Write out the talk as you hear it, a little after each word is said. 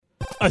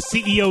A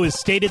CEO has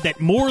stated that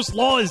Moore's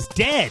Law is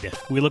dead.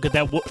 We look at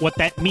that what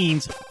that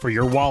means for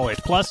your wallet.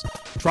 Plus,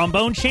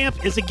 Trombone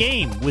Champ is a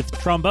game with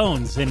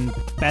trombones and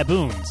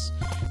baboons.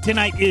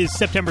 Tonight is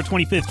September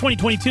 25th,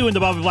 2022, and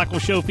the Bobby Blackwell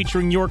Show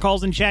featuring your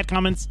calls and chat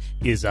comments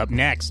is up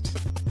next.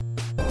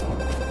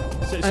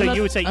 So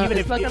you would say even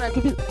if...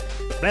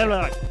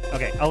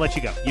 Okay, I'll let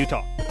you go. You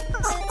talk.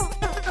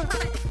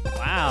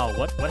 Wow,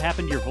 what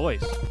happened to your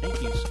voice?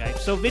 Thank you, Skype.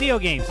 So video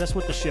games, that's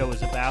what the show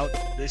is about.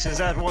 This is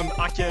that one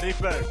Ake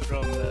Ripper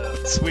from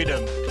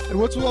Sweden. And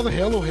what's with all the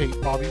Halo hate,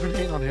 Bob? You've been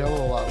hating on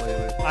Halo a lot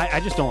lately. I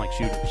just don't like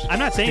shooters. I'm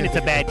not saying it's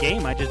a bad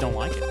game, I just don't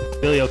like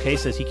it. Billy OK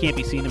says he can't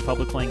be seen in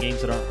public playing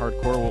games that aren't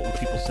hardcore. What will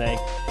people say?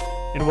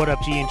 And What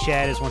Up G and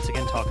Chad is once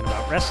again talking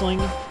about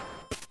wrestling.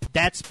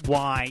 That's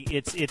why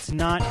it's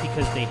not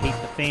because they hate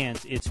the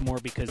fans, it's more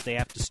because they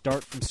have to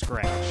start from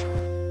scratch.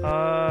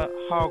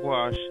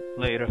 Hogwash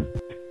later.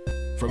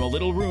 From a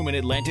little room in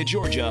Atlanta,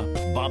 Georgia,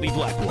 Bobby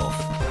Blackwell.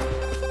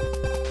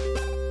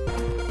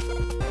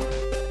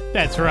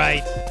 That's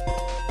right.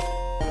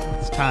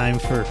 It's time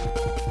for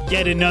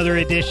yet another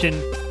edition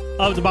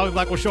of the Bobby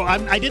Blackwell Show.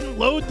 I didn't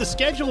load the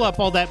schedule up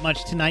all that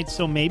much tonight,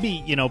 so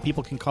maybe,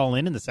 people can call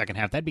in the second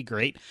half. That'd be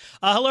great.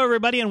 Hello,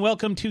 everybody, and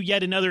welcome to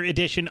yet another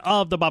edition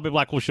of the Bobby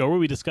Blackwell Show, where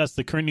we discuss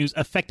the current news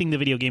affecting the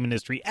video game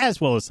industry, as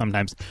well as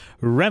sometimes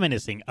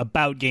reminiscing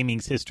about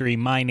gaming's history.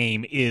 My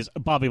name is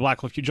Bobby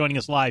Blackwell. If you're joining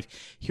us live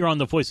here on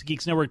the Voice of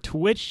Geeks Network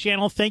Twitch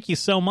channel, thank you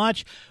so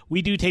much.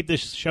 We do tape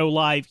this show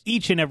live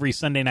each and every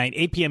Sunday night,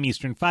 8 p.m.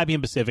 Eastern, 5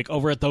 p.m. Pacific,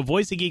 over at the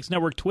Voice of Geeks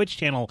Network Twitch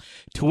channel,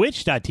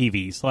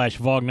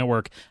 twitch.tv/VOG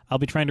Network. I'll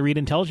be trying to read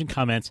intelligent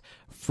comments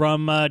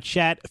from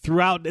chat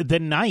throughout the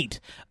night.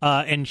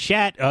 And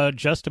chat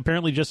just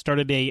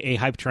started a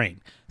hype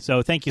train.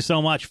 So thank you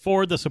so much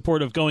for the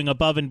support of going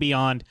above and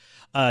beyond.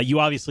 You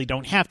obviously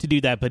don't have to do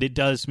that, but it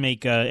does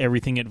make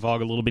everything at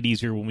VOG a little bit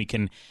easier when we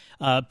can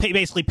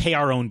pay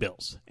our own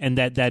bills. And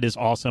that is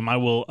awesome. I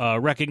will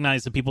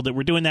recognize the people that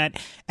were doing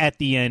that at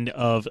the end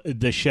of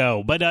the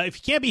show. But if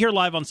you can't be here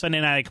live on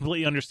Sunday night, I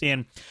completely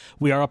understand.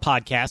 We are a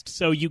podcast,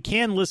 so you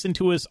can listen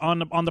to us on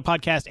the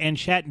podcast and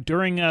chat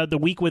during the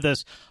week with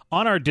us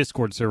on our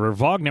Discord server,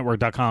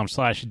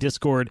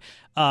 vognetwork.com/Discord.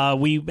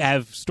 We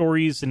have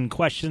stories and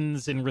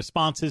questions and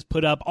responses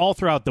put up all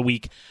throughout the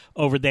week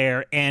over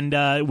there, and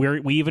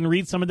we even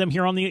read some of them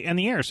here on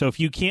the air. So if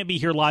you can't be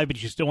here live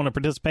but you still want to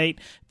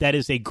participate, that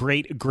is a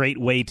great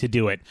way to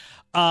do it.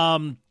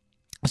 So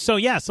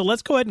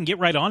let's go ahead and get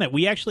right on it.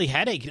 We actually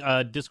had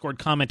a Discord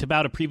comment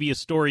about a previous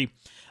story,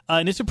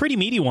 and it's a pretty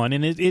meaty one,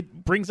 and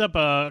it brings up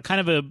a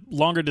kind of a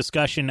longer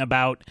discussion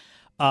about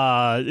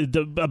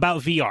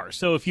VR.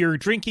 So if you're a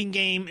drinking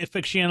game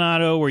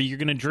aficionado, or you're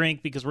going to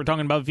drink because we're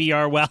talking about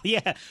VR, well,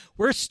 yeah,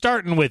 we're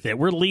starting with it.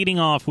 We're leading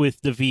off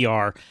with the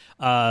VR.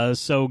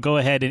 So go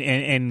ahead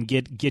and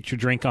get your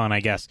drink on, I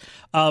guess.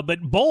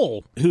 But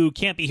Bowl, who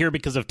can't be here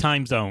because of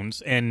time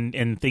zones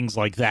and things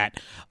like that,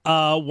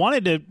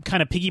 wanted to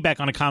kind of piggyback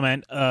on a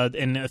comment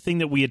and a thing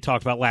that we had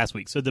talked about last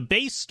week. So the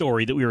base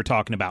story that we were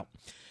talking about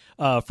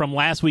from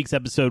last week's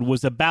episode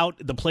was about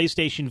the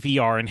PlayStation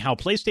VR and how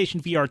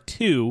PlayStation VR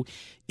 2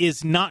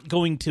 is not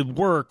going to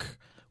work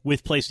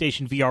with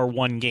PlayStation VR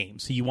 1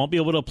 games. So you won't be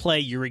able to play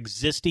your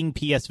existing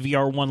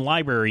PSVR 1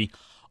 library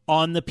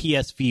on the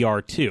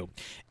PSVR 2.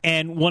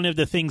 And one of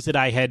the things that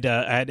I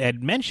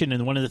had mentioned,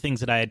 and one of the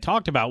things that I had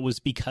talked about, was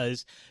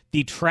because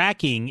the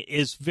tracking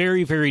is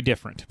very, very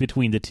different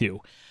between the two.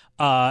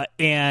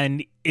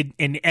 And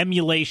an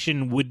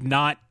emulation would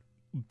not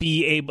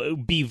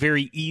be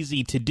very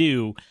easy to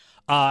do.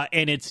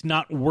 And it's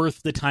not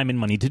worth the time and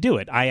money to do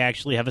it. I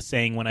actually have a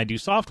saying when I do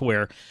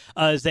software,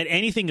 is that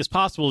anything is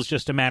possible, is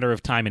just a matter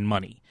of time and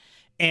money.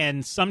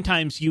 And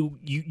sometimes you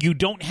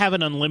don't have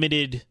an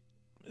unlimited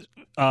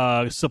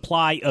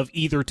supply of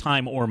either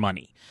time or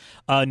money.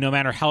 No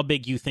matter how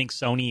big you think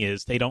Sony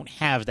is, they don't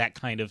have that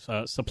kind of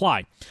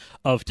supply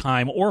of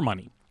time or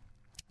money.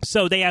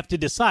 So they have to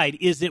decide,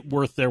 is it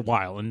worth their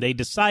while? And they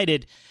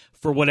decided,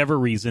 for whatever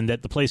reason,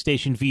 that the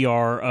PlayStation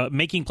VR,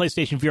 making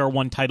PlayStation VR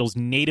 1 titles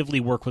natively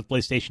work with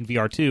PlayStation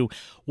VR 2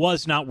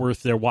 was not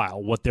worth their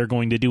while. What they're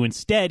going to do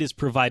instead is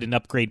provide an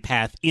upgrade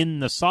path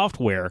in the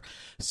software,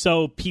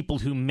 so people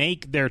who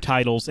make their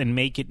titles and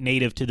make it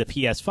native to the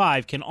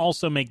PS5 can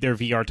also make their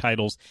VR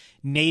titles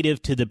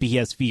native to the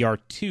PSVR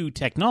 2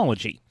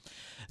 technology.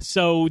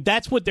 So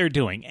that's what they're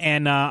doing.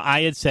 And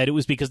I had said it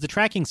was because the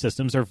tracking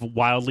systems are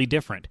wildly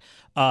different.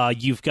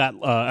 You've got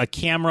a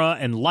camera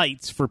and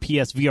lights for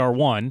PSVR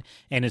 1,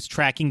 and it's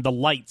tracking the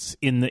lights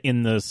in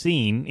the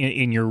scene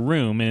in your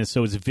room, and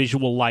so it's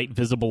visual light,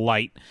 visible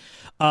light.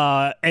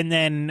 And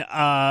then,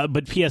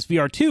 but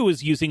PSVR 2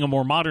 is using a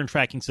more modern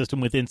tracking system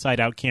with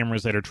inside-out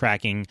cameras that are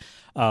tracking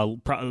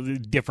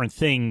different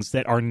things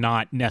that are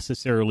not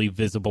necessarily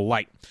visible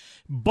light.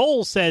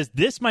 Bowl says,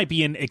 this might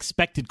be an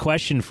expected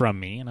question from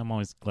me, and I'm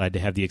always glad to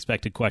have the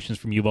expected questions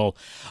from you, Bowl.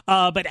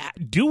 But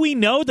do we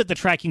know that the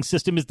tracking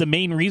system is the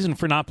main reason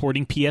for not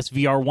porting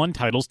PSVR 1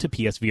 titles to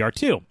PSVR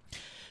 2?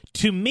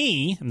 To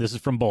me, and this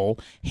is from Bowl,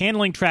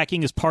 handling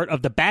tracking is part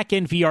of the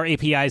back-end VR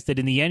APIs that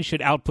in the end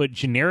should output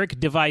generic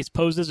device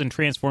poses and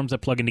transforms that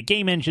plug into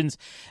game engines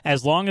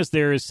as long as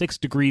there is 6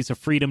 degrees of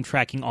freedom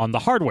tracking on the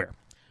hardware,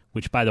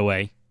 which, by the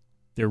way,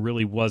 there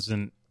really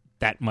wasn't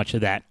that much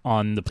of that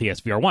on the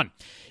PSVR 1.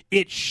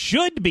 It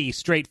should be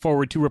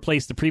straightforward to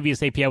replace the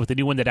previous API with a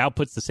new one that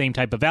outputs the same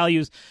type of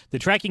values. The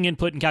tracking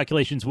input and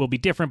calculations will be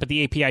different, but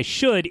the API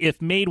should,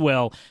 if made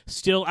well,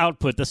 still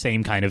output the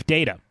same kind of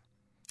data.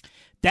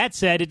 That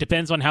said, it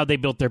depends on how they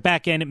built their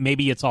backend.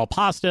 Maybe it's all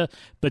pasta,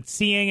 but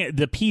seeing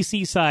the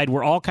PC side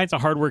where all kinds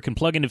of hardware can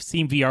plug into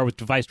Steam VR with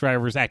device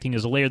drivers acting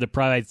as a layer that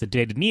provides the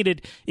data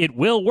needed, it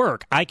will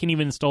work. I can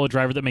even install a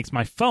driver that makes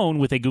my phone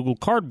with a Google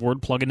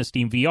Cardboard plug into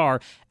Steam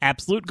VR.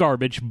 Absolute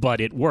garbage,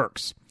 but it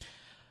works.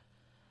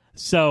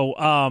 So,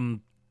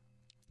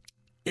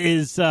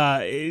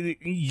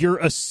 you're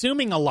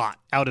assuming a lot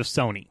out of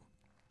Sony.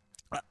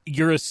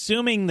 You're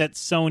assuming that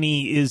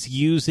Sony is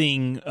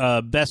using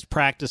best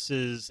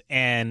practices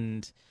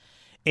and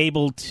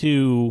able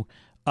to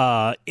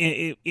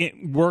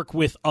work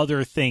with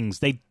other things.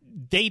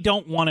 They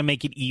don't want to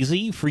make it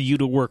easy for you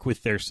to work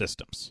with their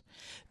systems.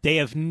 They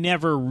have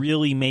never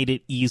really made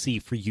it easy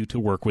for you to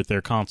work with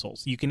their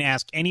consoles. You can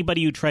ask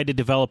anybody who tried to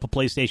develop a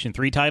PlayStation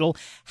 3 title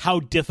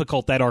how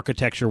difficult that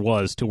architecture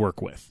was to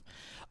work with.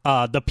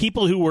 The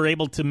people who were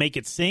able to make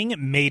it sing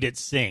made it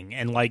sing.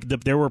 And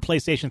there were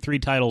PlayStation 3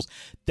 titles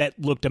that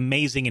looked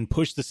amazing and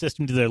pushed the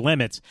system to their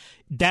limits.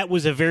 That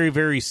was a very,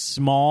 very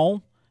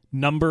small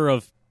number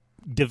of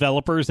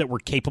developers that were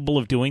capable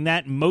of doing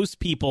that. Most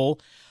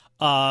people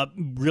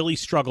really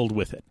struggled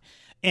with it.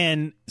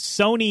 And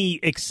Sony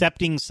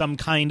accepting some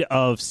kind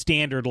of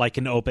standard like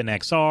an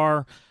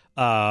OpenXR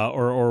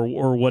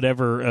or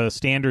whatever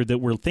standard that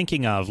we're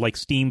thinking of, like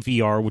Steam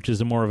VR, which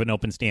is more of an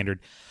open standard.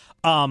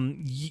 Are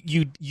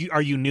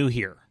you new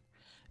here?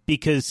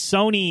 Because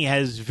Sony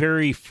has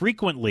very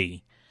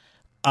frequently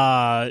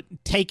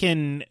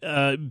taken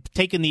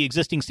the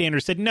existing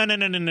standards, said no,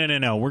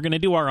 we're going to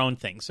do our own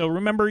thing. So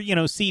remember,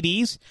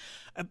 CDs.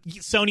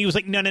 Sony was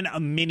like no, a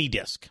mini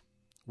disc.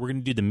 We're going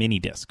to do the mini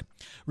disc.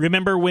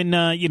 Remember when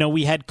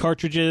we had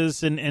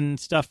cartridges and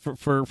stuff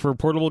for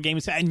portable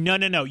games? No,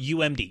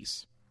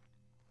 UMDs.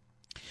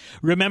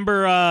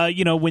 Remember,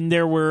 when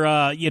there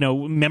were,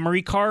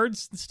 memory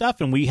cards and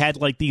stuff, and we had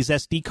like these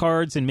SD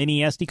cards and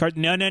mini SD cards.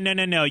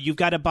 No. You've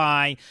got to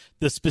buy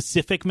the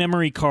specific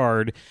memory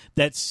card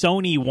that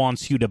Sony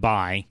wants you to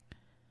buy.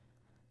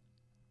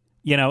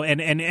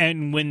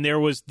 And when there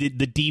was the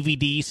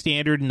DVD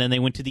standard, and then they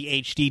went to the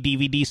HD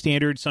DVD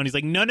standard, Sony's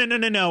like, no,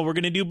 we're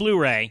going to do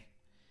Blu-ray.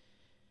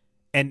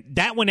 And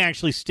that one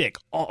actually stuck.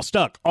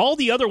 All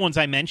the other ones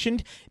I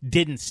mentioned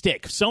didn't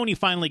stick. Sony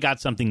finally got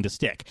something to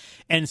stick.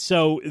 And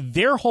so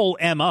their whole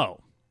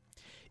MO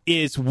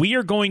is we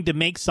are going to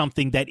make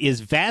something that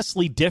is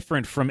vastly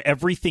different from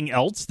everything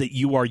else that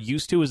you are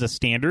used to as a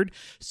standard,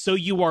 so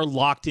you are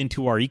locked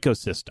into our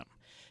ecosystem.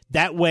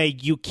 That way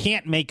you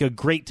can't make a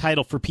great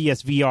title for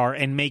PSVR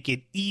and make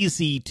it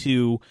easy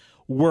to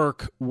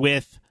work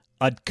with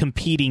a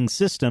competing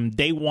system.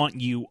 They want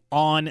you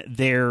on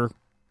their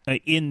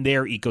in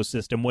their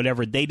ecosystem,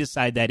 whatever they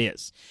decide that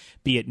is,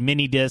 be it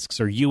mini discs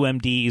or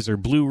UMDs or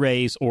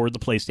Blu-rays or the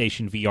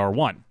PlayStation VR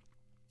 1.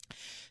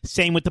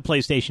 Same with the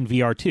PlayStation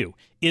VR 2.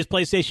 Is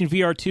PlayStation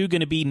VR 2 going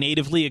to be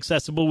natively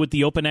accessible with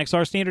the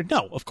OpenXR standard?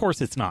 No, of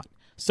course it's not.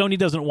 Sony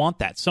doesn't want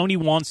that. Sony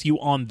wants you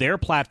on their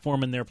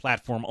platform and their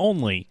platform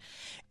only.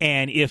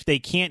 And if they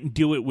can't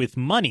do it with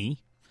money,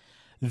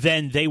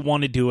 then they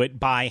want to do it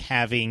by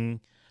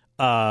having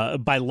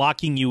by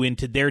locking you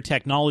into their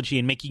technology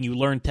and making you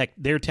learn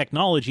their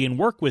technology and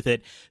work with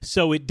it.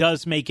 So it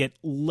does make it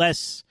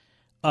less.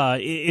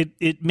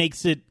 It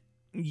makes it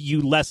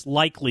you less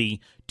likely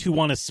to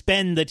want to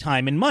spend the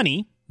time and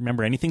money.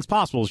 Remember, anything's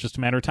possible. It's just a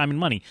matter of time and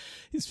money.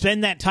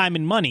 Spend that time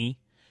and money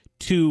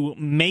to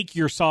make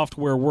your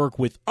software work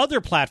with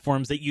other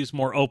platforms that use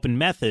more open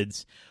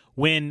methods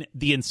when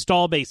the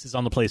install base is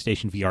on the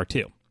PlayStation VR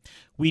 2.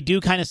 We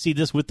do kind of see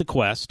this with the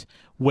Quest,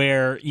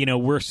 where,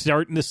 we're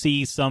starting to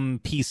see some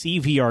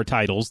PC VR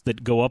titles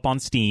that go up on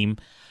Steam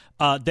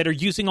that are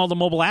using all the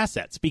mobile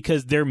assets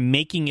because they're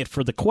making it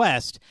for the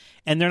Quest,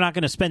 and they're not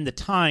going to spend the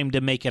time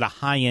to make it a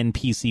high-end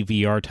PC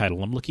VR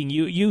title. I'm looking at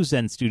you,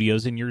 Zen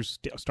Studios, in your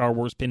Star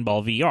Wars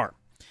Pinball VR.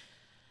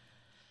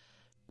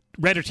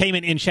 Red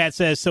Entertainment in chat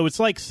says, so it's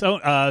like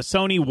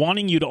Sony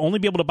wanting you to only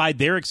be able to buy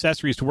their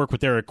accessories to work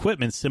with their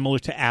equipment, similar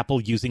to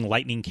Apple using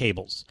lightning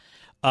cables.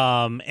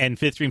 And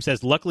Fifth Stream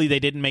says, luckily they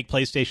didn't make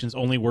PlayStations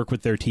only work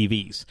with their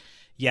TVs.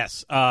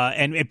 Yes,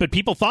 but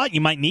people thought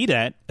you might need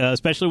that,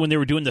 especially when they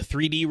were doing the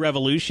 3D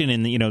revolution,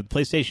 and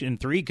PlayStation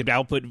 3 could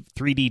output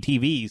 3D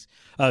TVs,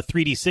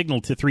 3D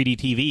signal to 3D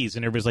TVs,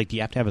 and everybody's like, do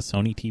you have to have a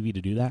Sony TV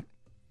to do that?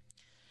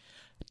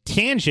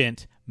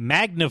 Tangent,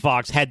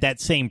 Magnavox had that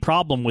same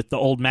problem with the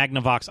old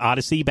Magnavox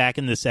Odyssey back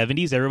in the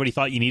 70s. Everybody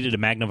thought you needed a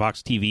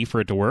Magnavox TV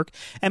for it to work,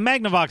 and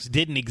Magnavox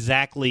didn't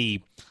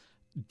exactly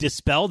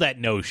dispel that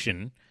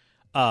notion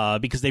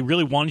because they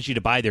really wanted you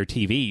to buy their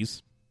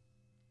TVs.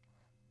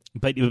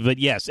 But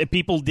yes, if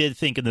people did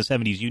think in the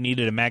 70s you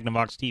needed a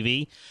Magnavox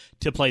TV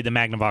to play the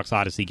Magnavox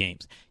Odyssey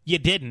games. You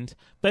didn't,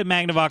 but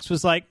Magnavox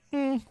was like,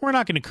 we're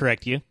not going to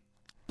correct you.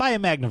 Buy a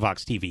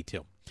Magnavox TV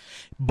too.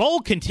 Bull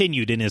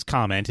continued in his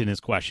comment, in his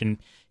question.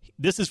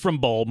 This is from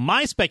Bull.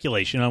 My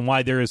speculation on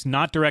why there is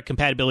not direct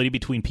compatibility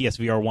between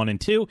PSVR 1 and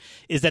 2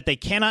 is that they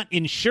cannot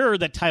ensure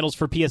that titles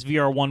for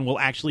PSVR 1 will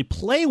actually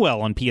play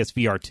well on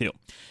PSVR 2.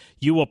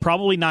 You will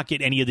probably not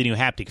get any of the new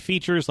haptic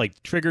features like the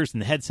triggers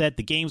and the headset.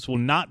 The games will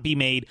not be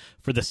made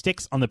for the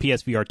sticks on the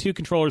PSVR 2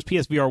 controllers.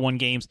 PSVR 1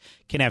 games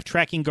can have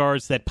tracking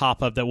guards that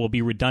pop up that will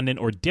be redundant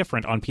or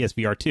different on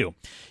PSVR 2.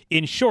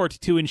 In short,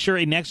 to ensure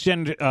a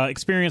next-gen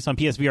experience on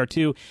PSVR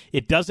 2,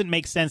 it doesn't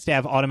make sense to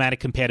have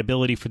automatic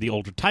compatibility for the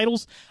older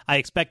titles. I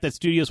expect that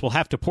studios will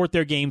have to port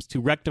their games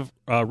to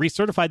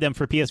recertify them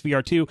for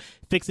PSVR 2,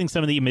 fixing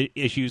some of the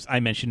issues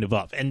I mentioned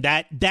above. And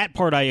that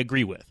part I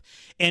agree with.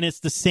 And it's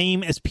the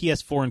same as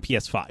PS4 and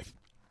PS5.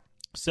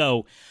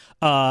 So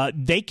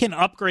they can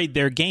upgrade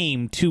their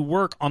game to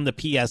work on the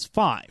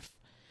PS5.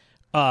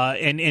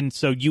 And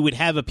so you would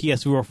have a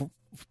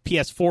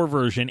PS4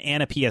 version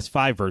and a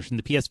PS5 version.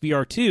 The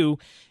PSVR 2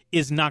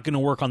 is not going to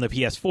work on the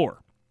PS4.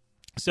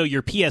 So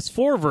your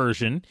PS4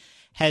 version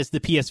has the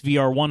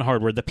PSVR 1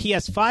 hardware. The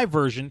PS5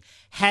 version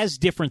has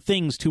different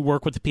things to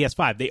work with the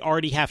PS5. They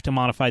already have to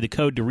modify the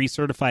code to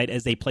recertify it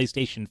as a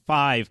PlayStation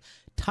 5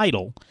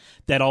 title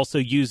that also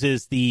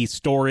uses the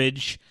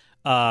storage,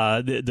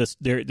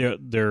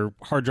 their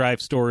hard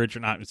drive storage, or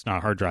not. It's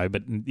not hard drive,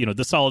 but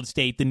the solid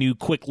state, the new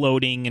quick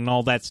loading, and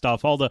all that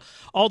stuff. All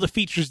the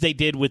features they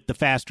did with the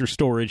faster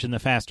storage and the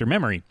faster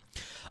memory.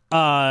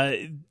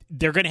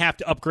 They're going to have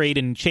to upgrade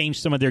and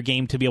change some of their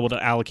game to be able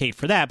to allocate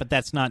for that, but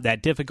that's not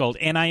that difficult.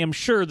 And I am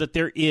sure that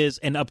there is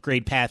an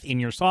upgrade path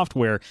in your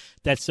software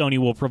that Sony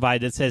will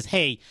provide that says,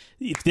 hey,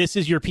 if this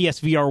is your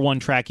PSVR 1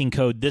 tracking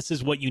code, this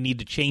is what you need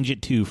to change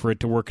it to for it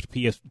to work to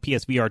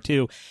PSVR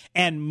 2.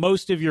 And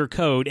most of your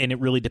code, and it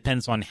really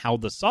depends on how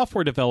the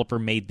software developer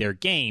made their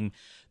game,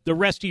 the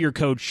rest of your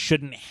code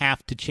shouldn't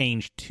have to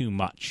change too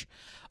much.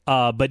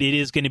 But it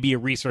is going to be a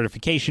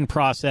recertification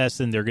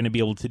process, and they're going to be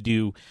able to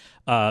do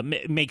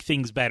make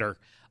things better.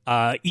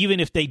 Even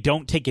if they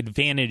don't take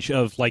advantage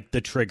of like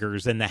the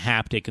triggers and the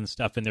haptic and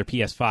stuff in their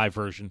PS5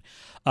 version,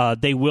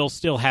 they will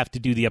still have to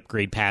do the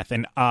upgrade path.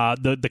 And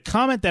the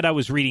comment that I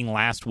was reading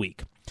last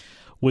week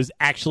was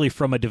actually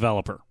from a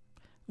developer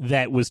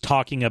that was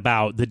talking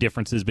about the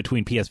differences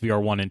between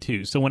PSVR 1 and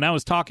 2. So when I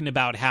was talking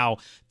about how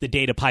the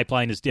data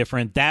pipeline is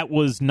different, that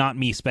was not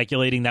me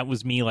speculating. That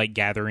was me like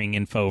gathering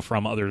info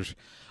from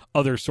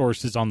other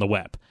sources on the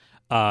web.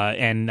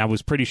 And I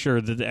was pretty sure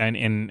that,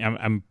 and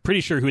I'm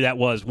pretty sure who that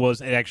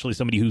was actually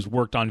somebody who's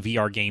worked on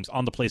VR games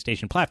on the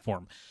PlayStation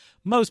platform.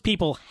 Most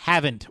people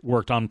haven't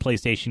worked on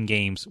PlayStation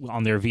games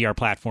on their VR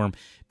platform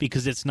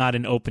because it's not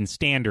an open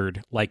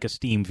standard like a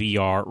Steam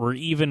VR or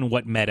even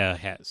what Meta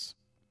has.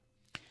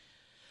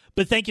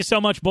 But thank you so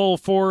much, Bull,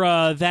 for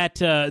that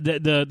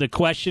the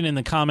question and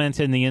the comment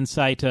and the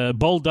insight.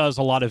 Bull does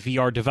a lot of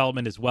VR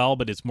development as well,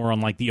 but it's more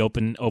on like the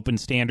open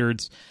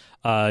standards,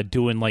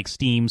 doing like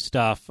Steam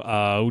stuff,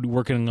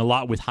 working a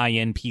lot with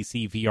high-end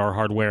PC VR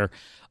hardware.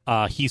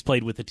 He's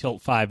played with the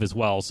Tilt 5 as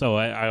well, so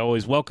I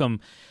always welcome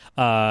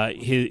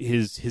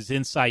his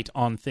insight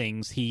on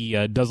things.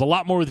 He does a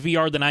lot more with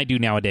VR than I do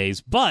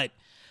nowadays, but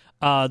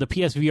the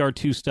PSVR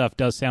 2 stuff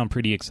does sound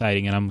pretty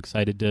exciting, and I'm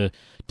excited to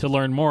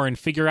learn more and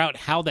figure out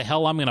how the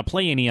hell I'm going to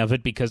play any of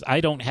it because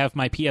I don't have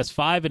my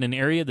PS5 in an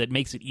area that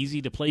makes it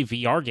easy to play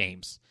VR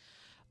games.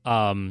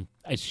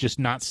 It's just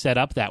not set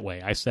up that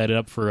way. I set it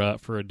up for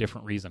a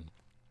different reason.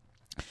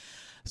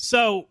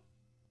 So,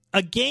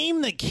 a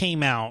game that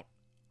came out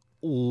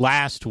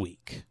last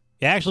week,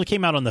 it actually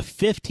came out on the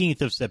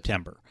 15th of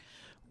September.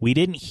 We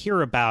didn't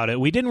hear about it.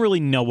 We didn't really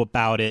know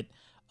about it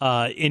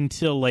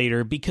until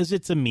later because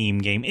it's a meme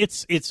game.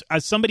 It's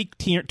somebody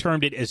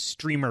termed it as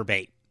streamer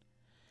bait.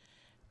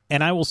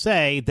 And I will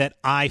say that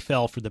I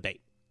fell for the bait.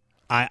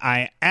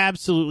 I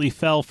absolutely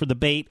fell for the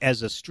bait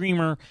as a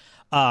streamer.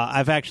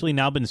 I've actually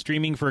now been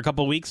streaming for a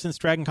couple of weeks since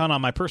DragonCon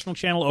on my personal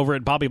channel over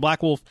at Bobby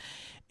Blackwolf.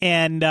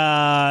 And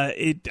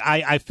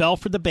I fell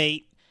for the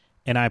bait,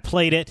 and I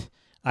played it.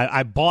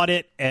 I bought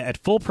it at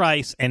full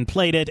price and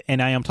played it, and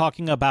I am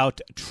talking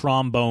about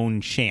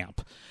Trombone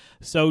Champ.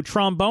 So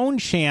Trombone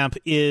Champ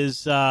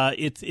is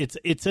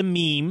it's a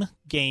meme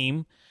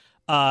game,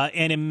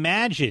 and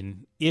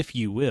imagine, if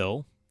you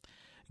will,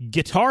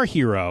 Guitar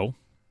Hero,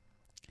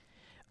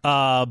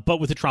 but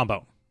with a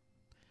trombone.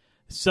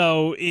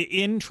 So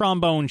in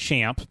Trombone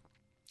Champ,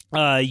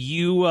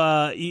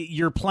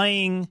 you're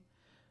playing,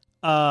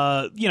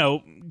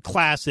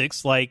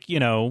 classics like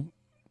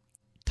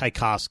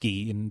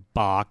Tchaikovsky and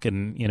Bach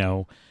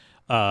and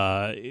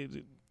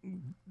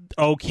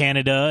Oh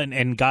Canada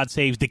and God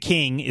Save the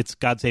King. It's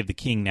God Save the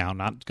King now,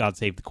 not God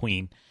Save the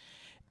Queen.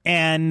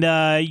 And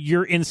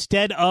you're,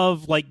 instead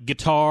of like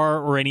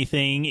guitar or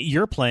anything,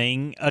 you're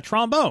playing a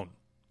trombone.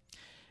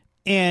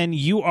 And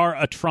you are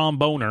a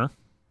tromboner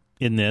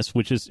in this,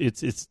 which is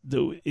it's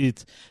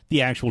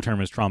the actual term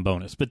is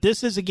trombonist. But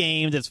this is a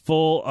game that's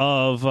full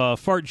of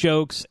fart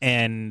jokes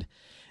and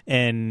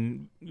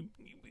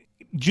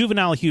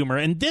juvenile humor,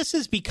 and this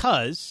is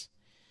because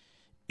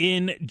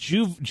in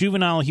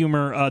juvenile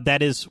humor,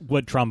 that is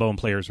what trombone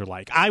players are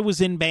like. I was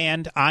in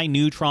band. I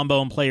knew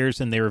trombone players,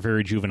 and they were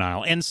very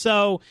juvenile. And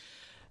so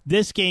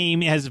this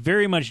game has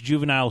very much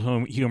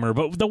juvenile humor.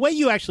 But the way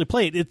you actually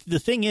play it, the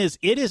thing is,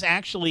 it is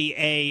actually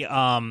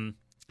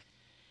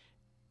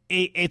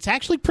it's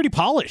actually pretty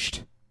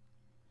polished.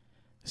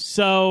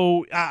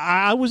 So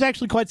I was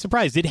actually quite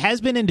surprised. It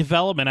has been in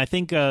development. I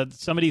think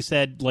somebody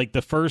said like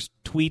the first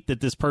tweet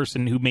that this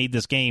person who made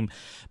this game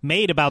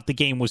made about the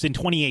game was in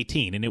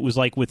 2018, and it was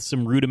like with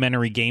some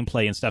rudimentary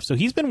gameplay and stuff. So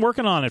he's been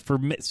working on it for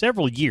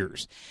several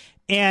years,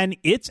 and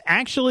it's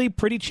actually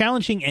pretty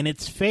challenging, and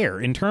it's fair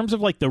in terms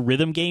of like the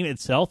rhythm game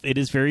itself. It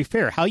is very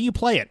fair. How you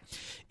play it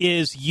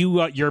is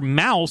your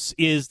mouse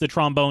is the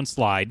trombone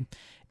slide.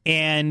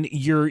 And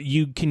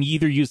you can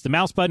either use the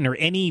mouse button or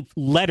any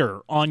letter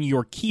on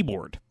your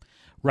keyboard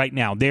right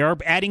now. They are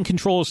adding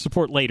controller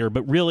support later,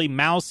 but really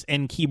mouse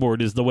and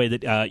keyboard is the way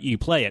that you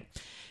play it.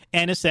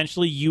 And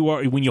essentially,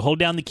 when you hold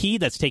down the key,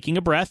 that's taking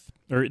a breath,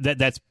 or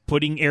that's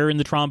putting air in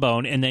the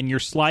trombone, and then you're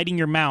sliding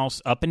your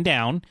mouse up and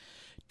down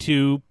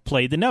to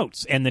play the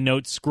notes. And the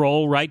notes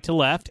scroll right to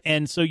left,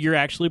 and so you're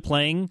actually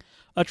playing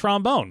a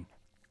trombone.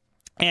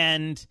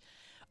 And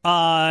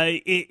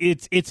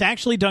it's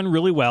actually done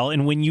really well,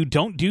 and when you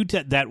don't do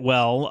that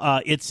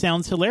well, it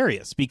sounds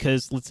hilarious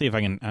because let's see if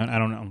I can. I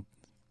don't know.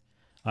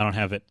 I don't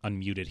have it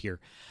unmuted here.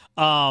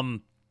 Let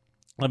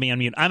me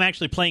unmute. I'm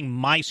actually playing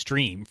my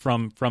stream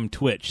from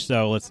Twitch,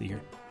 so let's see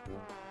here.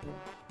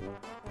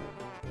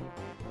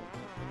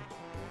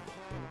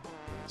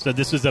 So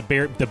this is the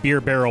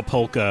beer barrel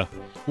polka.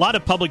 A lot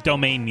of public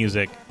domain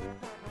music.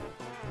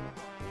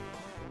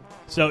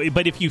 So,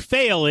 but if you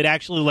fail, it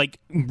actually like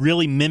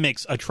really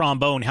mimics a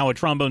trombone, how a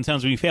trombone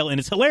sounds when you fail, and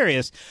it's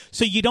hilarious.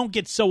 So you don't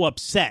get so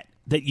upset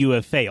that you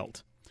have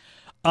failed.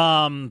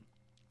 I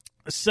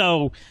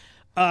saw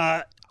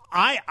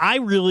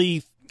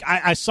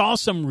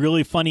some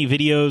really funny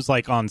videos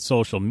like on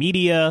social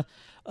media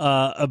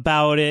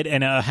about it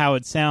and how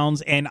it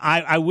sounds, and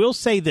I will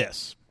say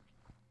this: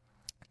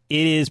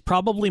 it is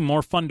probably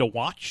more fun to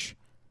watch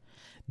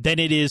than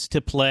it is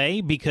to play,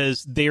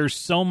 because there's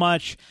so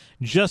much,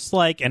 just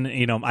like, and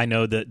you know, I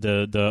know that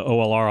the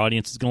OLR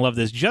audience is going to love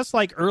this, just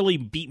like early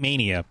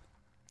Beatmania,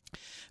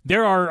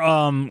 there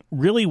are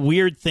really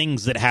weird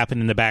things that happen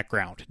in the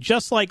background,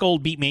 just like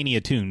old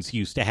Beatmania tunes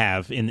used to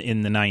have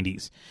in the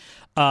 90s.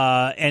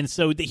 And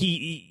so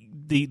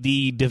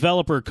the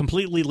developer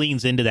completely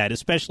leans into that,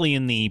 especially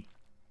in the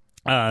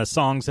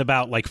songs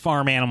about like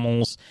farm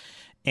animals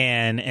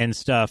and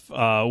stuff,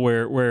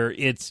 where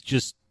it's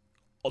just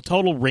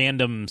total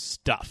random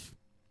stuff.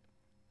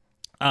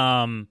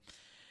 Tacklaw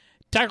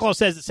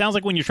says, it sounds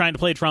like when you're trying to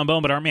play a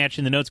trombone but aren't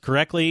matching the notes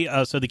correctly,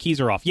 so the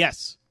keys are off.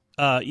 Yes,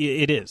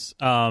 it is.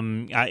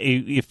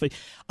 If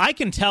I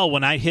can tell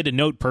when I hit a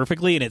note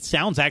perfectly and it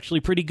sounds actually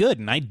pretty good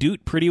and I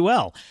doot pretty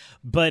well,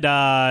 but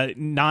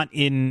not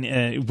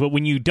in. But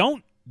when you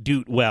don't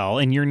doot well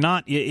and you're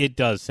not, it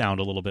does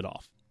sound a little bit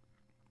off.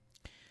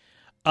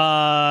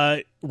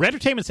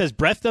 Redratainment says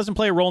breath doesn't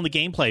play a role in the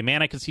gameplay.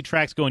 Man, I can see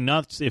tracks going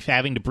nuts if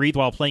having to breathe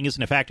while playing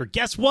isn't a factor.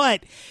 Guess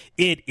what?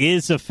 It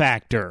is a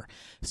factor.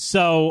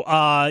 So,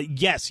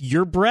 yes,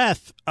 your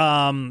breath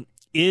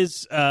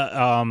is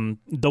the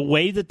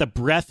way that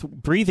the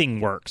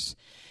breathing works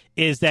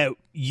is that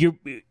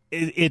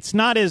it's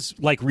not as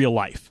like real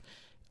life.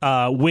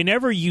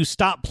 Whenever you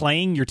stop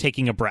playing, you're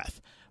taking a breath.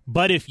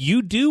 But if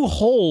you do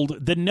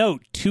hold the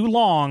note too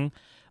long,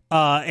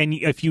 and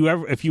if you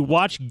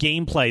watch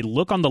gameplay,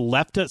 look on the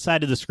left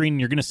side of the screen,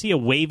 you're going to see a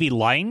wavy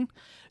line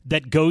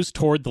that goes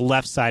toward the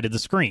left side of the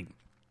screen.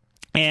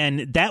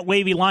 And that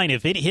wavy line,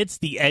 if it hits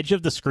the edge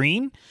of the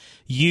screen,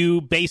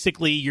 you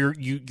basically your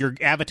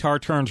avatar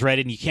turns red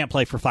and you can't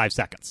play for 5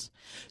 seconds.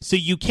 So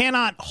you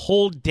cannot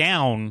hold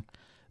down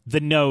the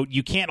note.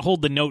 You can't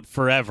hold the note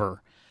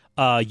forever.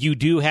 You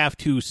do have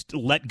to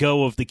let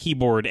go of the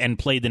keyboard and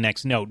play the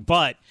next note,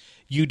 but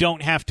you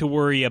don't have to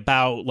worry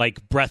about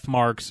like breath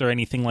marks or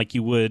anything like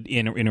you would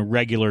in a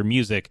regular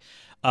music,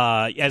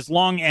 as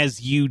long as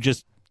you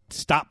just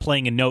stop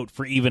playing a note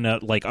for even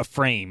a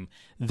frame.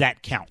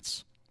 That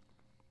counts.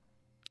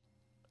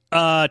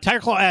 Tiger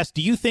Claw asks,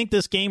 do you think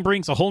this game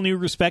brings a whole new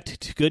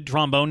respect to good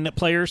trombone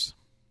players?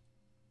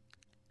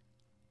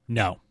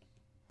 No.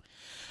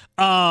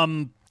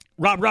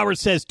 Rob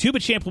Roberts says, Tuba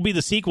Champ will be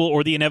the sequel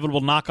or the inevitable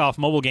knockoff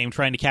mobile game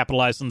trying to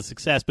capitalize on the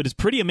success, but it's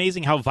pretty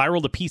amazing how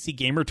viral the PC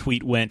Gamer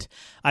tweet went.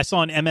 I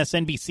saw an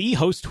MSNBC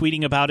host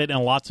tweeting about it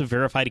and lots of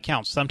verified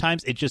accounts.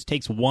 Sometimes it just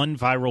takes one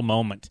viral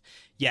moment.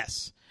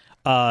 Yes.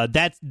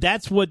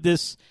 That's what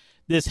this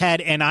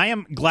had, and I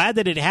am glad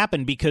that it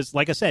happened because,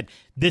 like I said,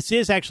 this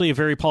is actually a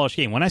very polished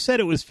game. When I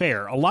said it was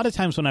fair, a lot of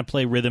times when I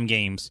play rhythm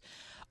games,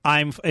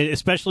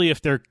 especially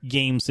if they're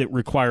games that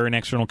require an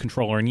external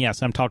controller. And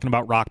yes, I'm talking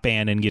about Rock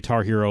Band and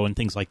Guitar Hero and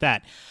things like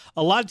that.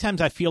 A lot of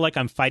times I feel like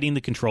I'm fighting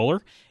the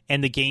controller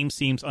and the game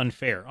seems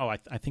unfair. Oh, I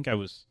think I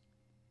was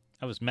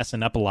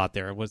messing up a lot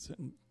there.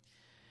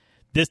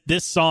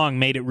 This song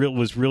made it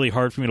was really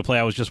hard for me to play.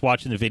 I was just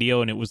watching the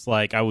video and it was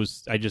like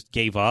I just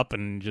gave up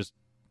and just.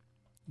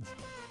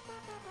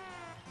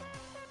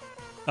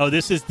 Oh,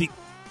 this was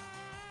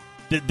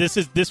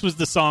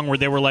the song where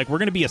they were like, we're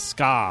going to be a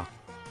ska.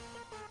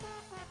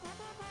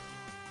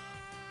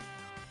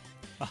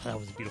 Oh, that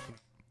was beautiful.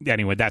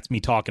 Anyway, that's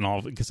me talking all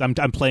of it because I'm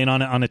playing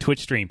on a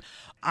Twitch stream.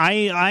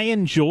 I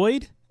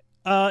enjoyed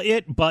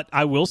it, but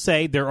I will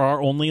say there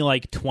are only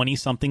like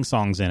 20-something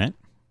songs in it.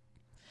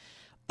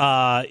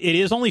 It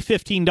is only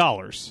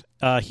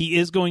 $15. He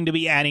is going to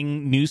be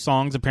adding new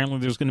songs. Apparently,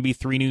 there's going to be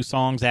 3 new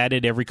songs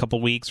added every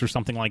couple weeks or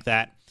something like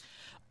that.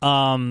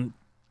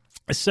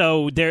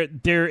 So there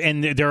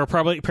are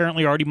probably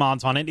apparently already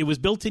mods on it. It was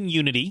built in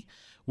Unity,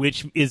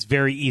 which is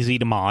very easy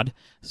to mod.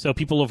 So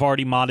people have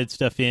already modded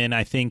stuff in.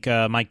 I think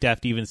Mike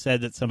Deft even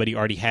said that somebody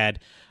already had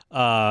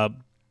mods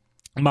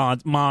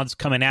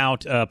coming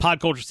out.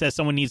 Podculture says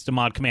someone needs to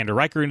mod Commander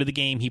Riker into the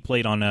game. He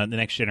played on the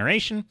Next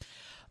Generation.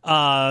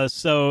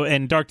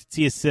 And Dark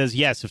Tzias says,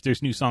 yes, if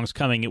there's new songs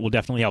coming, it will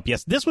definitely help.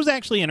 Yes, this was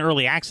actually an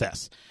early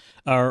access.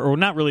 Or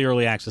not really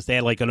early access. They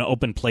had like an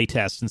open play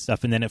test and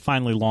stuff, and then it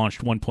finally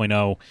launched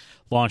 1.0,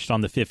 launched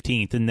on the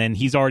 15th, and then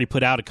he's already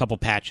put out a couple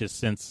patches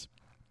since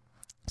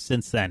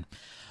then.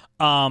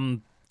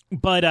 And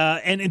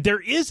there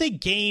is a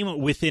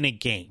game within a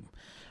game.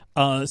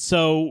 Yes,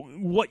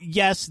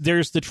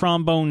 there's the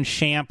Trombone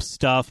Champ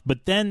stuff,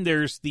 but then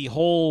there's the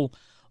whole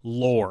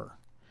lore.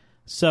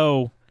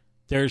 So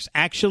there's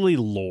actually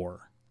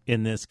lore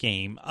in this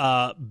game.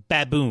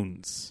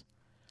 Baboons.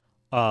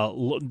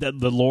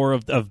 The lore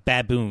of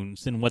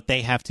baboons and what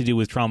they have to do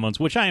with trombones,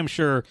 which I am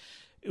sure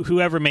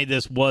whoever made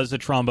this was a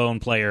trombone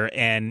player,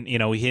 and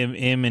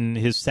him and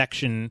his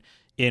section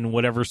in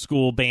whatever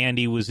school band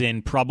he was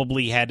in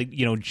probably had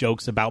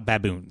jokes about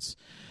baboons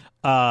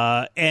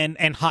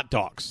and hot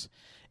dogs.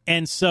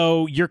 And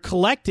so you're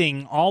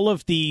collecting all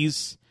of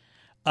these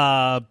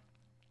a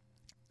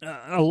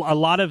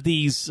lot of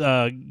these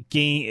a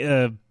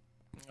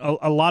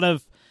lot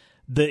of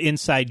the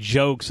inside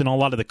jokes and a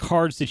lot of the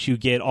cards that you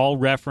get all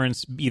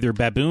reference either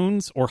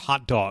baboons or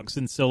hot dogs.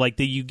 And so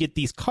you get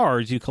these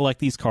cards, you collect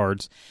these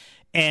cards,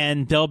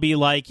 and they'll be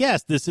like,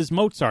 yes, this is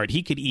Mozart.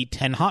 He could eat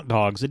 10 hot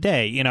dogs a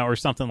day, or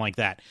something like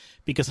that,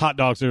 because hot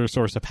dogs are a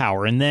source of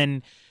power. And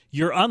then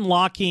you're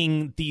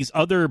unlocking these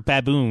other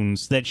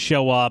baboons that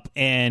show up,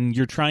 and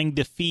you're trying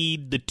to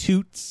feed the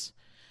toots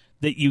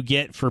that you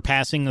get for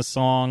passing a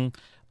song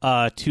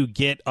to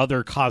get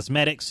other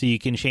cosmetics, so you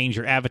can change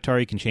your avatar,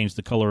 you can change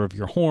the color of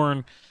your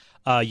horn,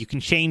 you can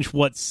change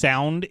what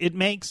sound it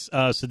makes.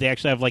 So they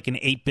actually have like an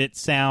 8-bit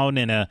sound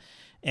and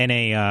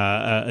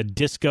a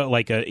disco,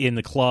 like in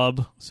the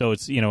club. So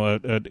it's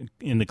a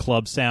in the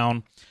club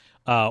sound,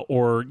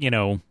 or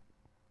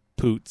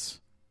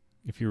poots,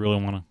 if you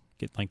really want to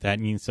get like that.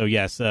 And so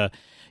yes,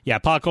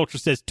 Pop Culture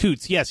says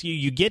toots. Yes,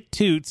 you get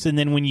toots, and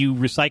then when you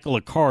recycle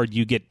a card,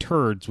 you get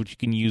turds, which you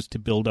can use to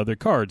build other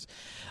cards.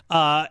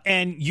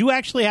 And you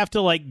actually have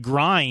to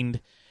grind,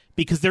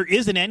 because there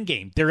is an end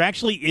game. There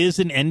actually is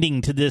an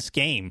ending to this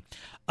game,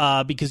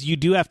 because you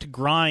do have to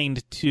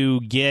grind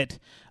to get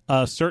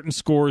certain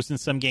scores in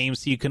some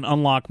games, so you can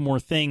unlock more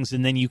things,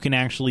 and then you can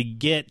actually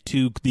get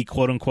to the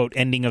quote-unquote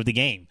ending of the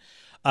game.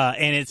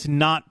 And it's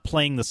not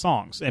playing the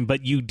songs,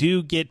 but you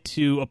do get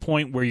to a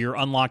point where you're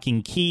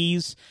unlocking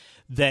keys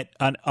that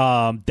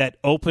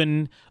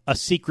open a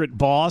secret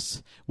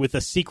boss with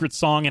a secret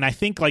song. And I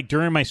think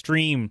during my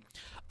stream,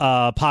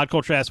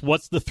 Podculture asked,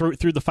 what's the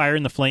Through the Fire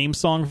and the Flames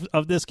song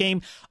of this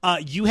game?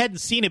 You hadn't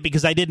seen it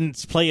because I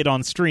didn't play it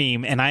on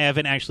stream, and I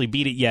haven't actually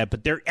beat it yet,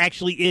 but there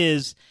actually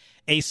is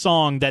a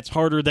song that's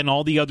harder than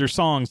all the other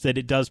songs that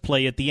it does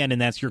play at the end,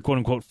 and that's your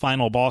quote-unquote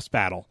final boss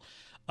battle.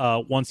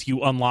 Once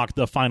you unlock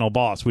the final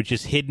boss, which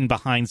is hidden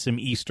behind some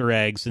Easter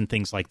eggs and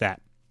things like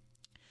that.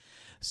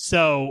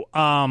 So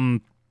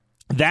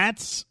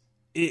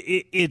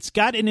it's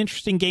got an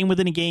interesting game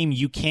within a game.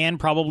 You can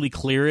probably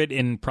clear it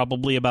in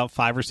probably about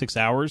 5 or 6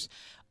 hours.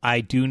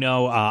 I do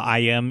know I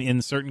am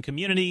in certain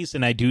communities,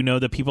 and I do know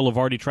that people have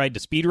already tried to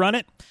speedrun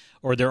it,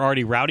 or they're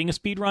already routing a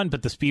speedrun,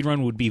 but the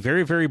speedrun would be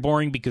very, very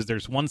boring because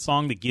there's one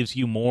song that gives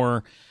you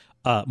more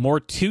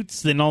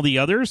toots than all the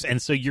others,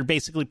 and so you're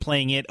basically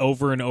playing it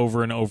over and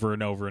over and over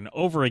and over and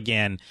over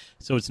again,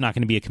 so it's not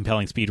going to be a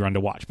compelling speedrun to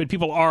watch. But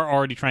people are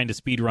already trying to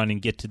speedrun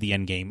and get to the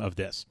end game of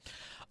this.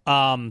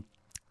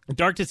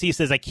 Dark to See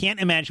says, I can't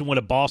imagine what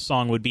a boss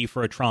song would be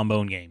for a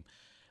trombone game.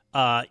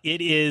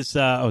 It is...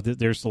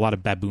 there's a lot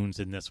of baboons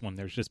in this one.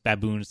 There's just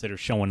baboons that are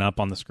showing up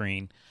on the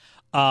screen.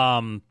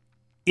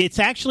 It's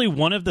actually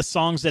one of the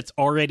songs that's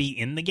already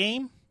in the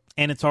game,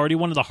 and it's already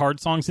one of the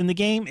hard songs in the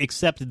game,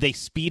 except they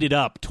speed it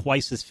up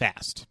twice as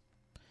fast.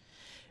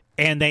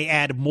 And they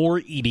add more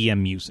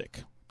EDM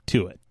music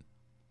to it.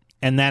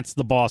 And that's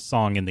the boss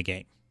song in the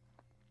game.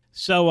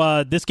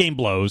 So this game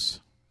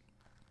blows.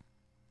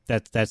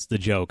 That's the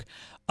joke.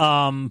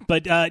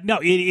 But no,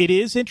 it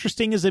is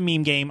interesting as a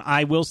meme game.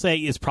 I will say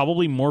it's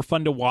probably more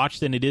fun to watch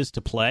than it is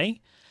to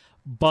play.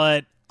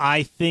 But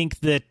I think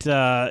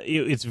that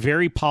it's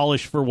very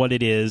polished for what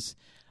it is.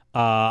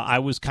 I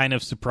was kind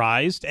of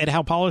surprised at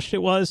how polished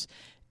it was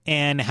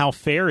and how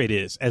fair it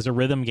is as a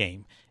rhythm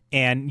game.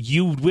 And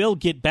you will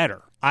get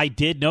better. I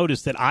did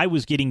notice that I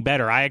was getting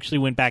better. I actually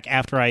went back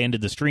after I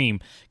ended the stream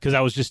because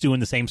I was just doing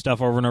the same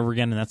stuff over and over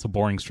again, and that's a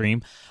boring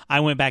stream. I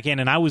went back in,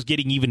 and I was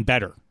getting even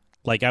better.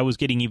 Like, I was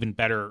getting even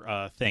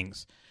better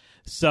things.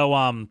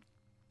 So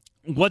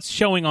what's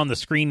showing on the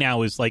screen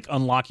now is, like,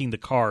 unlocking the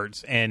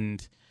cards,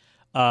 and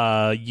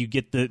you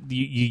get you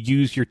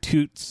use your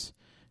toots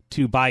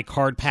to buy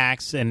card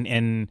packs,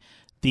 and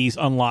these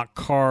unlock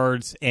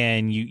cards,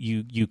 and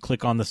you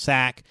click on the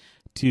sack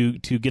to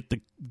get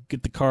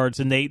the cards,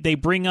 and they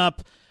bring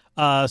up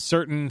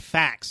certain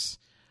facts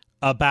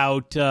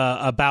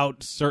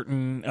about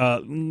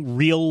certain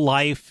real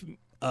life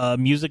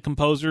music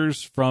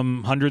composers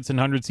from hundreds and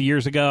hundreds of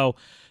years ago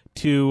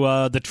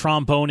to the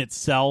trombone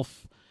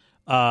itself,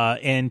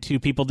 and to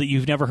people that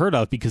you've never heard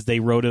of because they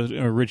wrote an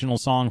original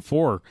song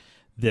for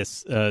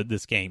this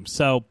game.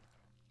 So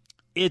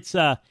it's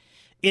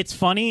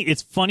funny.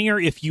 It's funnier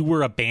if you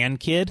were a band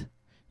kid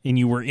and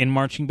you were in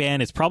marching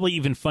band. It's probably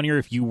even funnier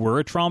if you were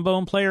a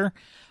trombone player.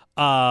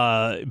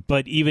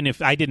 But even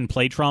if I didn't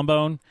play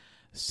trombone,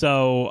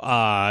 so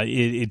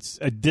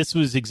this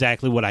was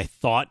exactly what I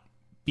thought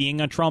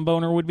being a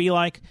tromboner would be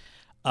like.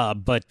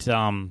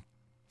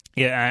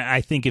 Yeah,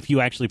 I think if you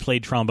actually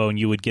played trombone,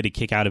 you would get a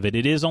kick out of it.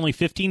 It is only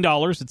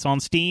 $15. It's on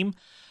Steam.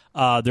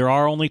 There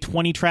are only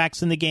 20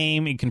 tracks in the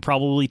game. It can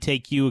probably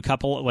take you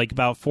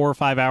about 4 or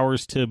 5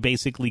 hours to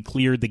basically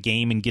clear the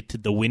game and get to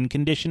the win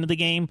condition of the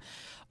game.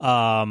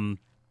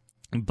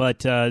 But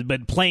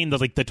playing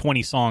the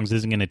 20 songs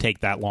isn't going to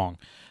take that long.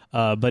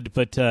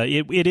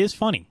 It is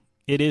funny.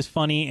 It is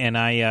funny, and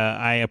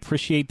I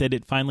appreciate that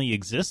it finally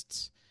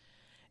exists.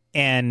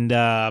 And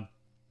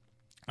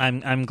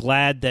I'm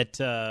glad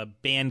that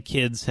band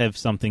kids have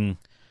something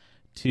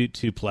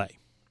to play.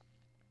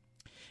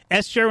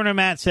 S. Sherwin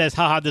Matt says,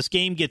 haha, this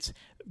game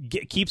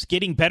keeps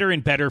getting better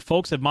and better.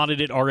 Folks have modded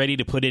it already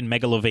to put in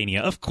Megalovania.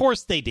 Of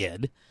course they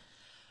did.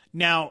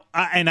 Now,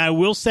 I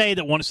will say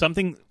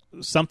that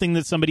something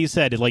that somebody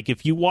said, like,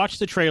 if you watch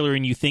the trailer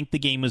and you think the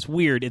game is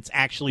weird, it's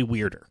actually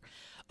weirder.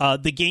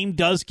 The game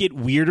does get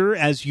weirder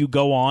as you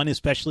go on,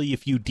 especially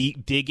if you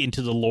dig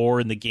into the lore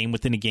in the game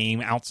within a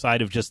game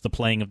outside of just the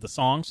playing of the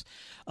songs.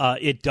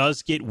 It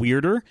does get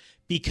weirder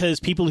because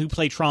people who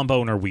play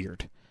trombone are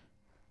weird.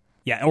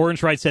 Yeah,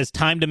 Orange Right says,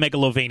 time to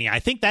Megalovania. I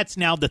think that's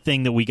now the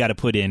thing that we got to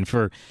put in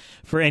for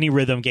any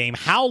rhythm game.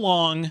 How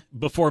long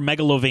before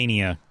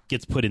Megalovania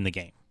gets put in the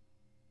game?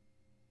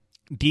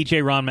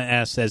 DJ Ronma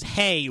S says,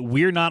 hey,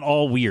 we're not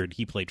all weird.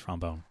 He played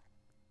trombone.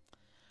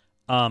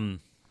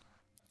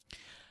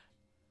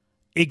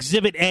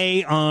 Exhibit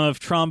A of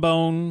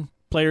trombone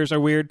players are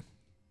weird.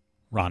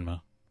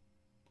 Ronma.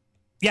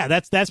 Yeah,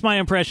 that's my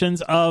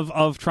impressions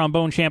of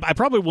Trombone Champ. I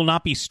probably will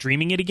not be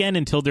streaming it again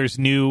until there's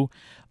new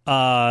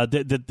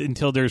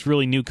until there's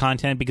really new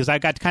content, because I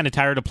got kind of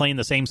tired of playing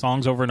the same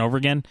songs over and over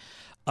again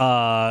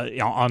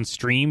on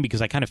stream,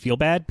 because I kind of feel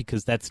bad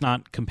because that's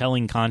not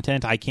compelling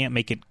content. I can't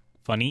make it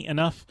funny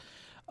enough.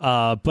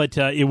 But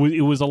it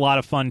was a lot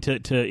of fun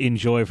to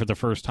enjoy for the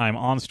first time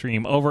on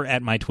stream over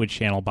at my Twitch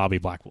channel, Bobby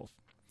Blackwolf.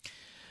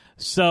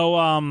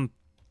 So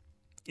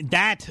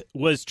that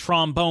was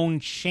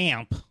Trombone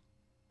Champ,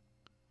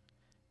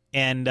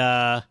 and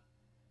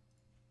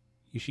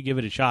you should give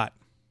it a shot.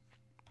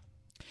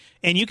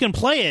 And you can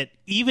play it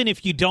even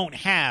if you don't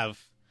have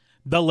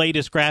the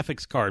latest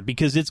graphics card,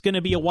 because it's going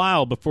to be a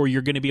while before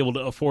you're going to be able to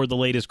afford the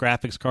latest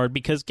graphics card,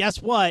 because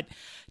guess what?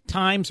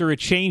 Times are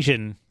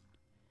a-changin'.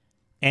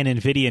 And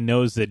Nvidia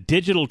knows that.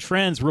 Digital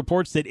Trends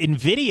reports that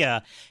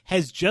Nvidia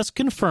has just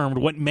confirmed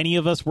what many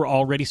of us were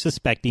already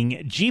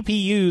suspecting.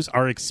 GPUs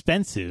are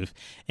expensive,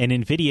 and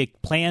Nvidia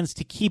plans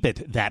to keep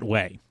it that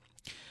way.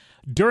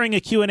 During a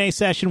Q&A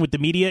session with the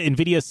media,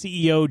 Nvidia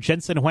CEO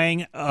Jensen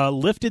Huang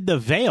lifted the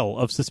veil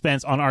of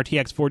suspense on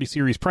RTX 40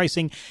 series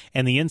pricing,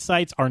 and the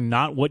insights are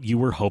not what you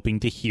were hoping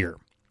to hear.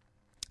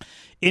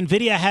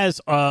 NVIDIA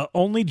has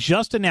only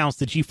just announced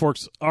the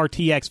GeForce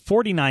RTX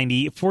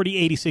 4090,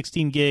 4080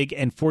 16 gig,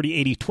 and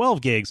 4080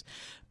 12 gigs,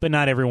 but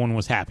not everyone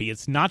was happy.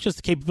 It's not just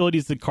the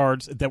capabilities of the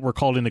cards that were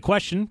called into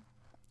question,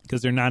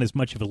 because they're not as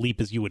much of a leap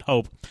as you would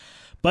hope,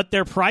 but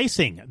their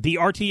pricing. The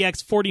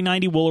RTX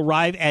 4090 will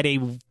arrive at a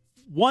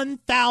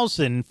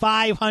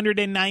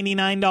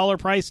 $1,599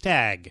 price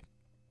tag.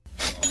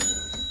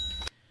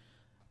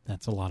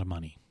 That's a lot of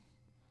money.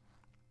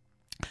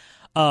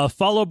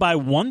 Followed by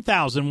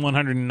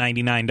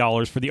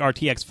 $1,199 for the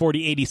RTX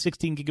 4080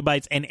 16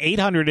 gigabytes and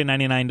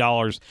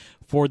 $899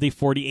 for the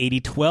 4080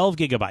 12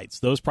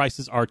 gigabytes. Those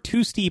prices are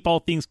too steep, all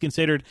things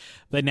considered,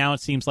 but now it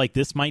seems like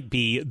this might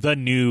be the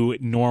new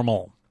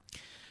normal.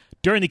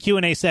 During the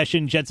Q&A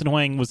session, Jensen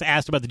Huang was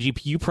asked about the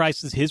GPU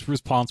prices. His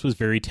response was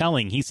very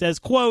telling. He says,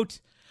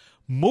 quote,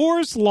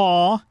 Moore's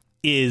Law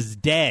is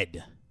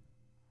dead.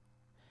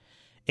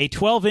 A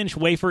 12-inch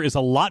wafer is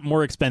a lot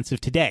more expensive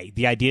today.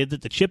 The idea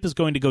that the chip is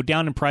going to go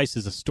down in price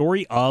is a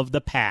story of the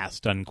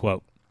past,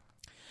 unquote.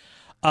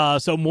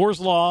 So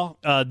Moore's Law,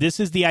 this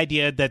is the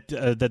idea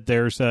that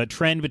there's a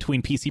trend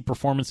between PC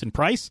performance and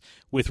price,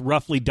 with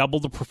roughly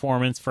double the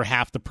performance for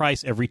half the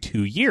price every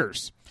 2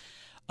 years.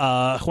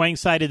 Huang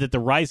cited that the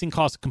rising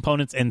cost of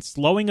components and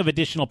slowing of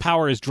additional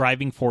power is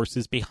driving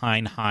forces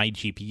behind high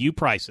GPU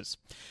prices.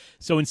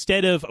 So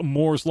instead of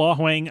Moore's Law,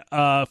 Huang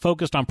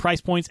focused on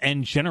price points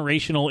and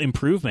generational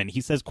improvement.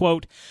 He says,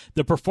 quote,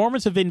 the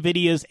performance of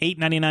Nvidia's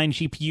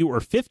 $899 GPU or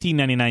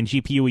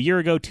 $1599 GPU a year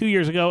ago, 2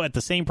 years ago, at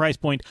the same price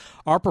point,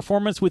 our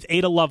performance with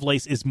Ada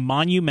Lovelace is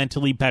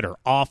monumentally better,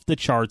 off the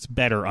charts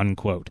better,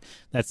 unquote.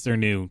 That's their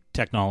new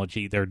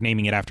technology. They're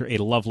naming it after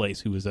Ada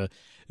Lovelace, who was a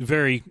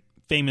very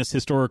famous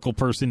historical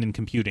person in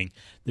computing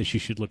that you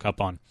should look up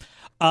on.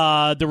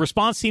 The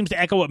response seems to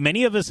echo what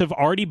many of us have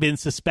already been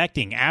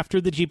suspecting. After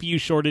the GPU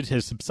shortage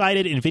has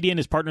subsided, Nvidia and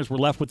his partners were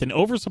left with an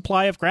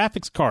oversupply of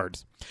graphics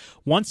cards.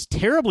 Once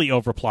terribly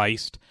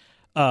overpriced,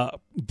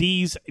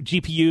 these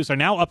GPUs are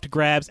now up to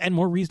grabs and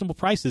more reasonable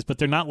prices, but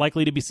they're not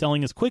likely to be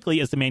selling as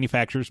quickly as the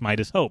manufacturers might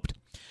have hoped.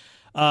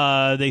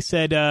 They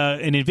said,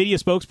 an NVIDIA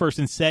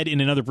spokesperson said in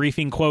another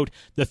briefing, quote,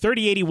 the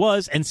 3080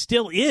 was and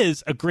still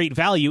is a great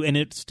value, and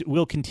it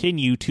will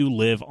continue to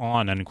live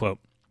on, unquote.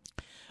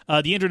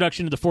 The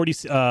introduction of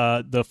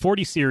the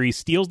 40 series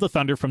steals the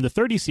thunder from the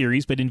 30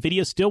 series, but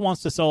NVIDIA still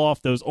wants to sell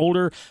off those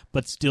older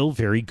but still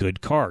very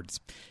good cards.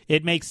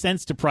 It makes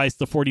sense to price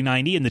the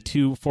 4090 and the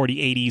two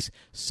 4080s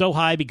so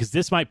high because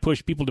this might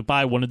push people to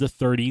buy one of the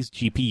 30s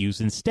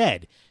GPUs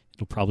instead.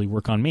 It'll probably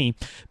work on me.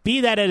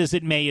 Be that as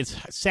it may, it's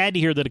sad to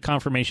hear that a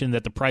confirmation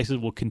that the prices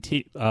will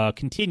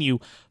continue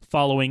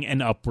following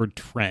an upward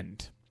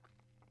trend.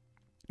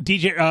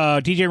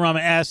 DJ Rama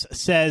S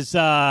says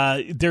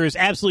there is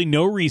absolutely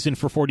no reason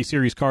for 40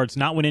 series cards,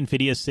 not when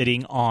Nvidia is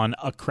sitting on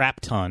a crap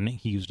ton.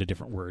 He used a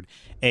different word.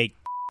 A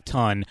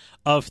ton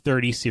of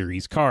 30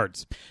 series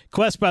cards.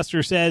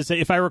 Questbuster says,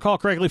 if I recall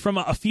correctly from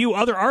a few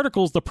other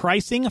articles, the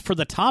pricing for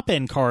the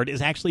top-end card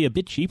is actually a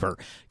bit cheaper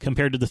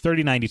compared to the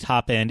 3090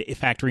 top-end,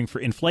 factoring for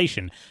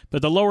inflation.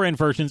 But the lower-end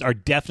versions are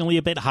definitely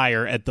a bit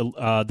higher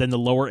than the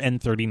lower-end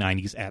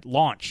 3090s at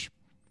launch.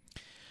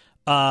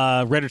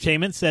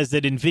 Redtertainment says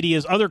that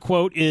NVIDIA's other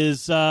quote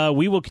is,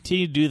 we will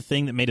continue to do the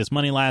thing that made us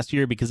money last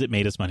year because it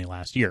made us money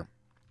last year.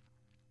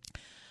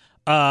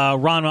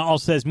 Ron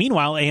also says,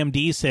 meanwhile,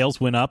 AMD sales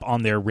went up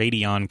on their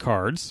Radeon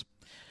cards.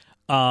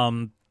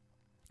 And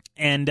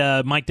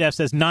Mike Def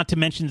says, not to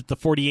mention that the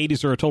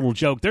 4080s are a total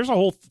joke. There's a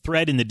whole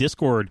thread in the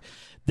Discord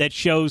that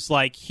shows,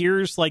 like,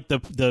 here's, like,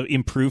 the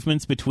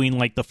improvements between,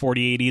 like, the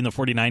 4080 and the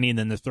 4090 and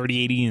then the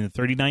 3080 and the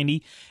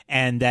 3090,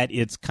 and that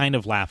it's kind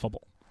of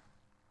laughable.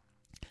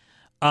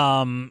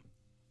 And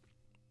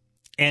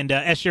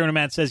S. Sharon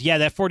Matt says, yeah,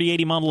 that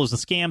 4080 model is a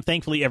scam.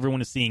 Thankfully, everyone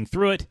is seeing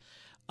through it.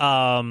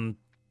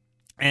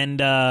 And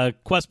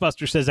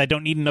Questbuster says, I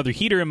don't need another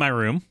heater in my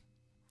room.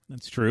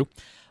 That's true.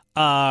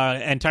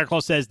 And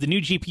Tireclaw says, the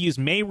new GPUs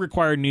may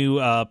require new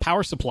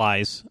power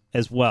supplies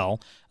as well.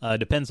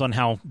 Depends on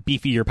how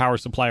beefy your power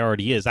supply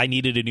already is. I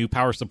needed a new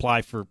power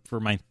supply for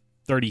my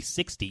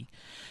 3060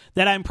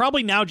 that I'm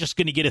probably now just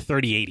going to get a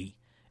 3080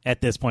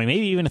 at this point,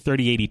 maybe even a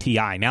 3080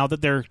 Ti.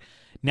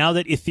 Now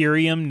that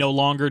Ethereum no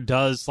longer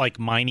does, like,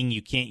 mining,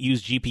 you can't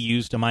use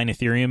GPUs to mine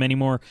Ethereum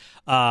anymore,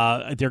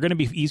 they're going to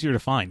be easier to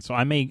find. So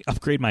I may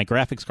upgrade my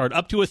graphics card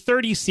up to a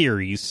 30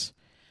 series,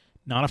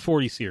 not a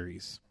 40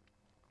 series.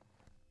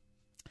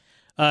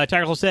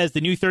 Tigerhole says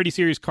the new 30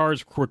 series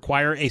cards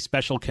require a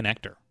special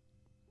connector.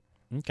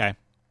 Okay.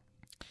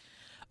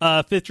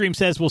 Fifth Dream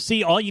says, we'll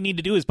see, all you need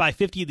to do is buy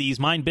 50 of these,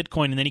 mine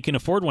Bitcoin, and then you can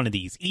afford one of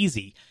these.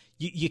 Easy.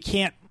 You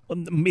can't...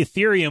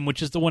 Ethereum,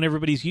 which is the one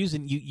everybody's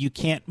using, you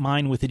can't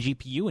mine with a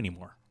GPU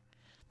anymore.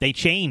 They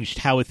changed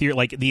how the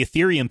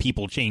Ethereum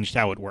people changed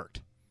how it worked.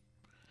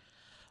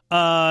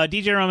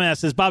 DJ Roman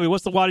says, Bobby,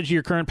 what's the wattage of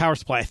your current power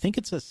supply? I think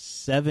it's a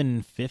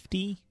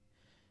 750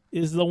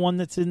 is the one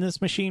that's in this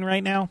machine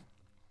right now.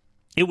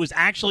 It was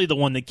actually the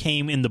one that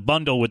came in the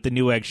bundle with the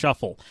Newegg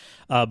Shuffle,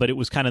 but it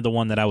was kind of the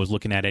one that I was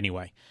looking at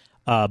anyway.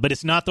 But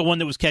it's not the one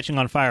that was catching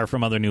on fire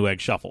from other Newegg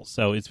Shuffles,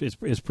 so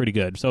it's pretty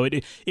good. So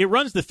it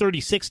runs the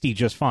 3060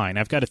 just fine.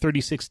 I've got a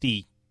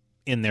 3060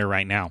 in there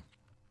right now,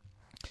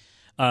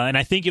 and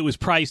I think it was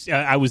priced.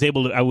 I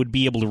would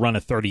be able to run a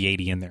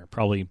 3080 in there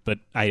probably, but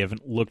I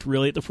haven't looked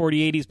really at the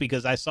 4080s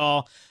because I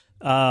saw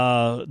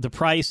the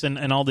price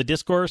and all the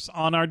discourse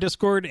on our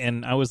Discord,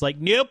 and I was like,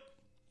 nope,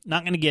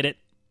 not going to get it.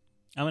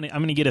 I'm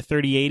gonna get a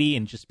 3080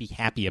 and just be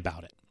happy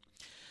about it.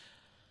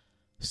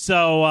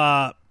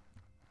 So.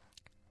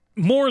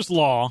 Moore's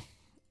Law,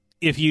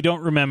 if you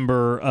don't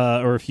remember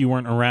or if you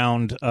weren't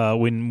around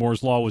when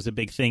Moore's Law was a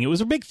big thing, it was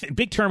a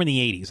big term in the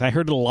 80s. I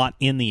heard it a lot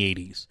in the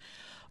 80s.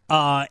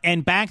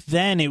 And back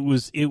then it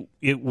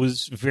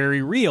was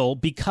very real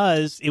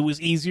because it was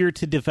easier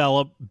to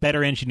develop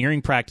better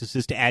engineering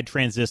practices to add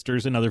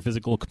transistors and other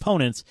physical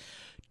components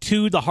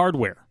to the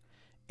hardware.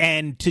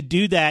 And to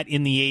do that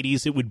in the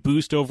 80s, it would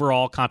boost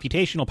overall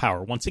computational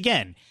power. Once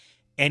again,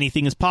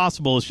 anything is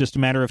possible. It's just a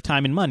matter of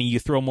time and money. You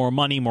throw more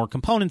money, more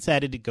components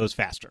at it, it goes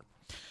faster.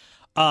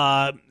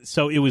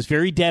 So it was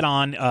very dead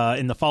on.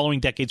 In the following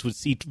decades would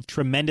see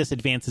tremendous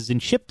advances in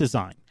chip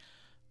design.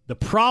 The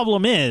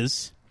problem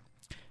is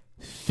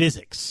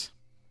physics.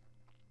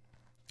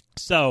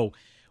 So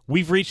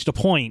we've reached a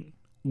point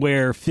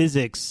where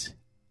physics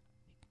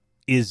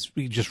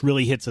just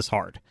really hits us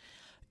hard.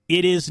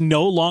 It is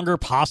no longer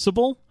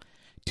possible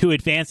to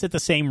advance at the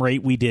same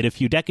rate we did a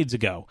few decades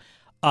ago.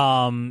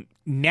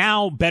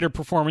 Now better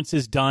performance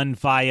is done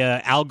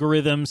via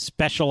algorithms,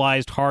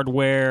 specialized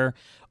hardware,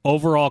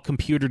 overall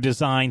computer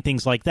design,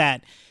 things like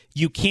that.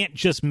 You can't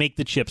just make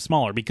the chip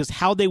smaller, because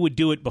how they would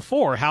do it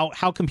before,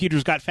 how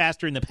computers got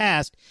faster in the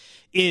past,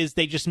 is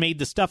they just made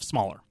the stuff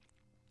smaller.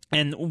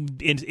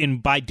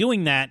 And by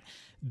doing that,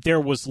 there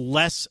was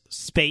less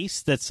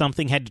space that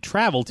something had to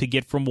travel to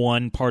get from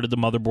one part of the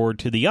motherboard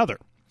to the other,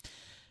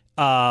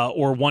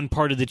 or one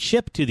part of the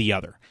chip to the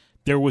other.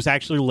 There was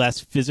actually less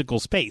physical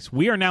space.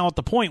 We are now at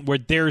the point where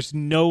there's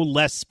no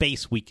less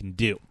space we can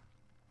do.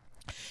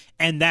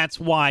 And that's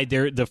why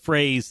the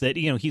phrase that,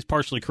 he's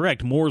partially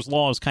correct, Moore's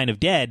Law is kind of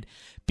dead,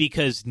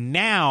 because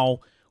now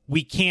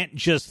we can't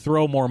just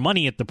throw more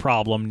money at the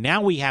problem.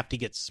 Now we have to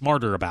get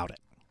smarter about it.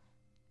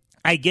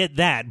 I get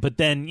that, but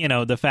then,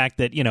 the fact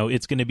that,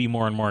 it's going to be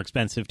more and more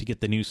expensive to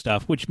get the new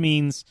stuff, which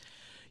means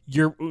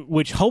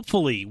which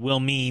hopefully will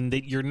mean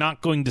that you're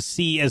not going to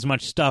see as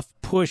much stuff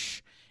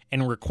push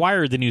and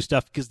require the new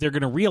stuff, because they're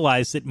going to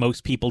realize that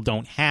most people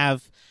don't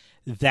have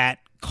that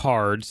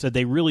card, so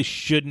they really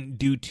shouldn't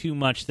do too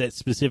much that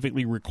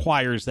specifically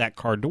requires that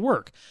card to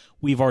work.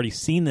 We've already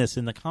seen this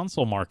in the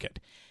console market.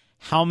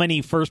 How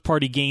many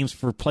first-party games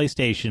for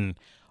PlayStation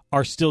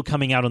are still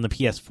coming out on the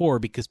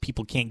PS4 because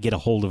people can't get a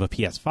hold of a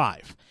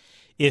PS5?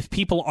 If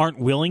people aren't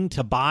willing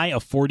to buy a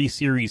 40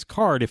 series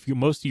card, if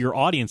most of your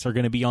audience are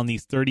going to be on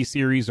these 30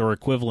 series or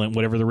equivalent,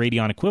 whatever the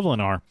Radeon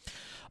equivalent are,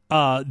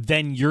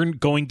 then you're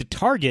going to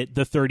target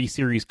the 30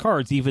 series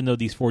cards, even though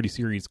these 40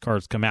 series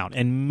cards come out.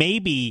 And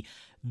maybe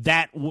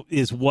that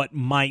is what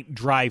might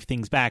drive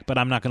things back, but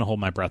I'm not going to hold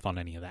my breath on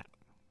any of that.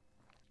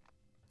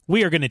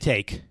 We are going to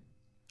take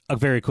a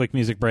very quick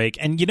music break.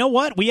 And you know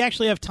what? We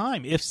actually have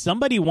time. If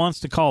somebody wants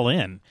to call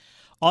in,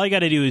 all you got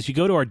to do is you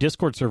go to our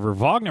Discord server,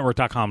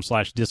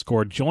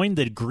 vognetwork.com/Discord, join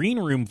the Green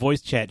Room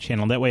voice chat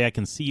channel. That way I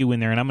can see you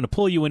in there, and I'm going to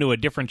pull you into a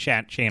different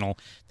chat channel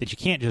that you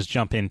can't just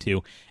jump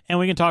into. And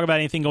we can talk about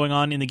anything going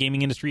on in the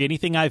gaming industry,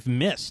 anything I've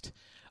missed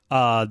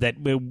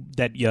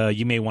that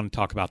you may want to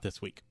talk about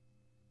this week.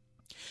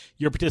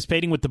 You're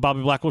participating with the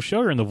Bobby Blackwell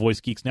Show. You're in the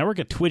Voice Geeks Network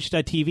at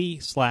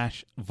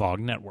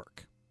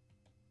twitch.tv/VogNetwork.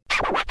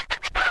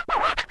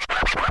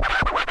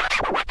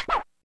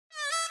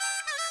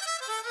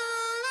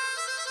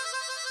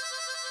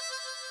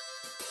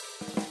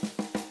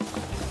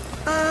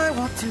 I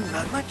want to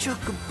ride my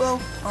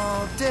chocobo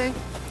all day.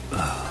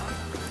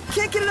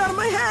 Can't get it out of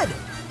my head.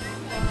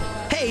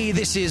 Hey,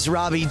 this is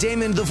Robbie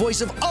Damon, the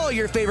voice of all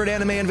your favorite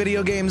anime and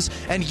video games,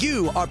 and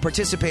you are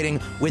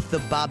participating with the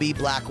Bobby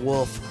Black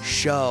Wolf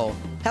Show.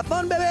 Have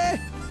fun, baby!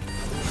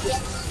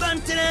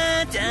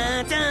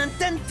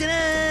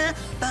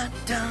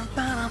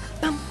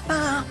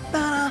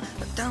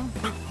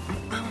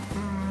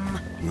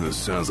 This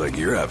sounds like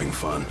you're having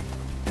fun.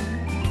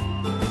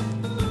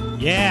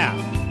 Yeah,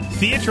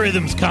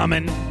 Theatrhythm's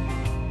coming.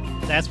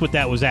 That's what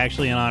that was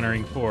actually an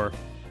honoring for.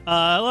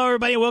 Hello,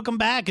 everybody. Welcome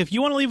back. If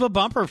you want to leave a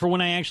bumper for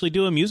when I actually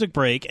do a music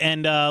break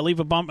and leave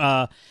a bump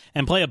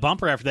and play a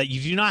bumper after that,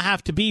 you do not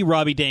have to be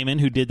Robbie Damon,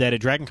 who did that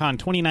at DragonCon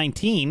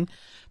 2019,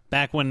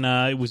 back when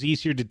it was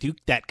easier to do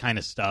that kind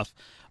of stuff.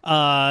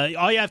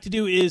 All you have to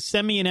do is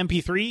send me an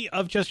MP3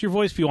 of just your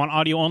voice if you want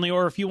audio only,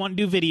 or if you want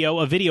to do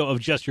a video of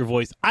just your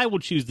voice. I will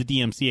choose the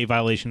DMCA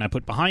violation I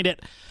put behind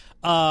it,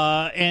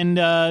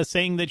 and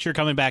saying that you're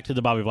coming back to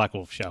the Bobby Black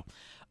Wolf Show.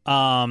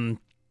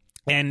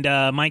 And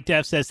Mike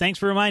Deff says, thanks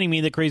for reminding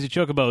me that Crazy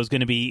Chocobo is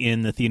going to be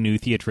in the new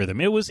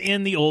Theatrhythm. It was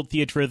in the old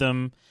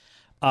Theatrhythm,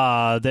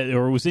 or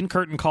it was in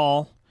Curtain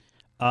Call,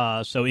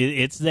 so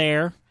it's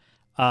there.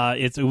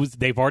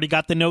 They've already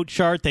got the note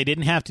chart. They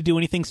didn't have to do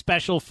anything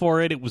special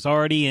for it. It was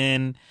already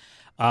in.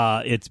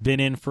 It's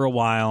been in for a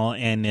while,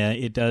 and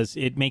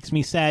it makes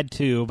me sad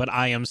too. But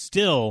I am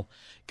still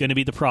going to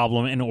be the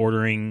problem in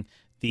ordering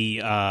the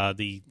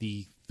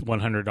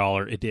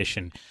 $100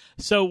 edition.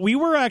 So we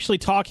were actually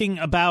talking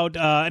about,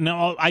 and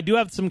I do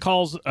have some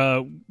calls.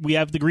 We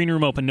have the green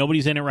room open.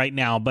 Nobody's in it right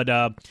now, but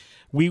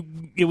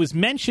it was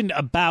mentioned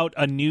about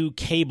a new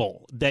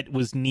cable that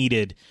was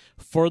needed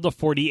for the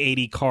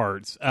 4080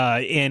 cards.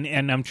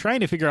 And I'm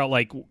trying to figure out,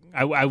 like,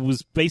 I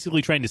was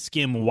basically trying to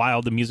skim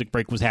while the music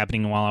break was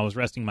happening and while I was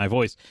resting my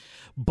voice.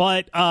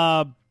 But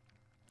what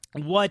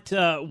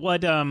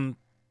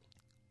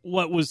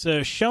was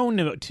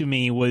shown to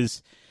me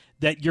was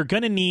that you're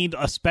going to need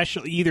a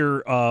special,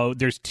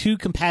 there's two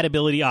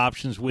compatibility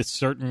options with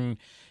certain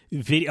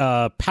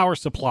power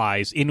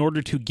supplies in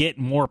order to get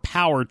more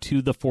power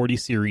to the 40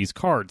 series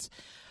cards.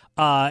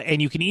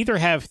 And you can either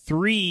have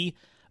three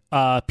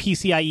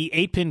PCIe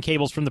 8-pin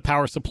cables from the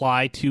power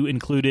supply to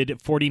included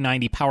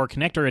 4090 power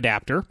connector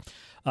adapter,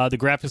 The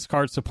graphics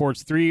card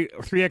supports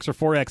 3x or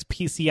 4x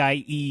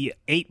PCIe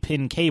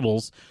 8-pin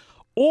cables,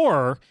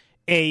 or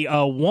a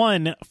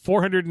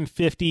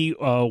 450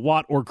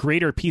 watt or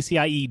greater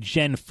PCIe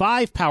Gen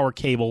 5 power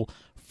cable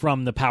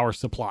from the power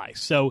supply.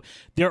 So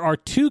there are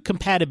two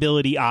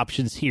compatibility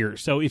options here.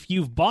 So if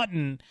you've bought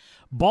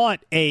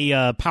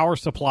a power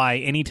supply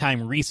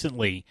anytime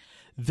recently,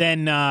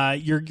 then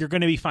you're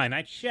going to be fine.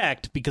 I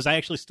checked because I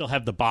actually still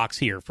have the box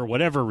here for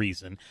whatever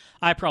reason.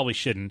 I probably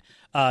shouldn't.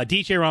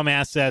 DJ Rom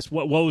asks,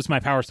 what was my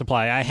power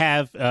supply? I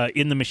have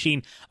in the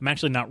machine. I'm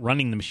actually not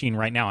running the machine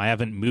right now. I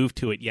haven't moved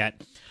to it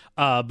yet.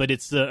 But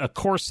it's a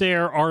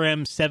Corsair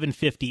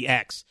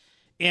RM750X.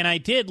 And I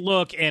did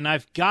look, and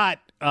I've got...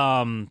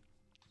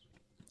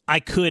 I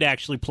could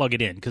actually plug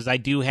it in because I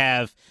do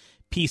have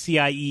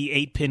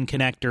PCIe 8-pin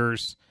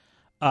connectors,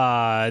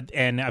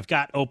 and I've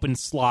got open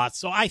slots.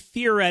 So I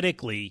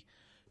theoretically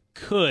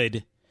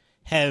could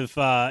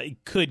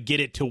get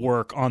it to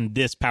work on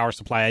this power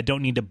supply. I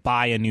don't need to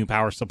buy a new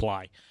power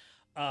supply.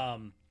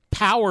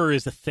 Power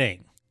is a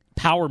thing.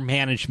 Power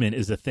management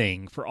is a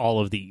thing for all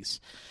of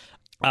these.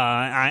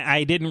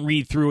 I didn't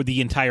read through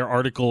the entire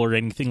article or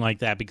anything like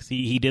that because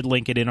he did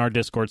link it in our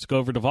Discord. So go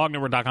over to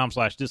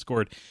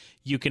vognumber.com/Discord.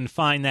 You can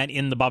find that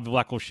in the Bobby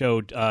Blackwell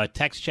Show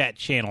text chat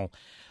channel.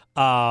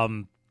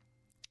 That's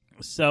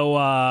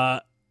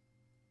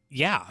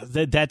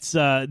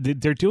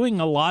they're doing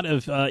a lot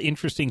of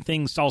interesting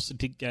things also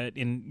to get,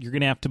 and you're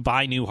going to have to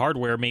buy new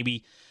hardware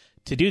maybe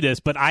to do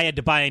this. But I had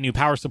to buy a new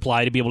power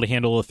supply to be able to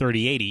handle a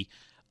 3080,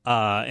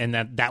 and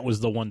that was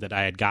the one that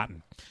I had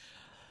gotten.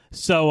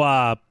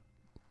 So,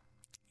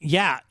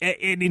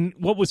 and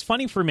what was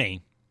funny for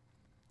me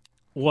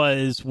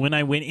was when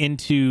I went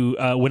into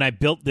when I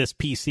built this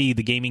PC,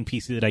 the gaming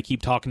PC that I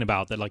keep talking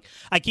about, that like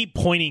I keep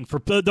pointing for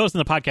those in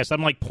the podcast.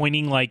 I'm like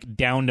pointing like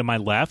down to my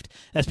left.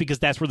 That's because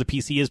that's where the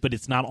PC is, but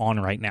it's not on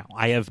right now.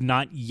 I have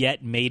not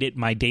yet made it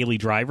my daily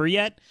driver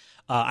yet.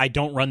 I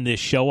don't run this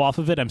show off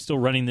of it. I'm still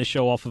running this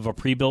show off of a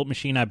pre-built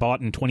machine I bought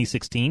in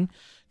 2016.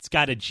 It's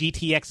got a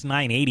GTX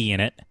 980 in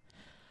it.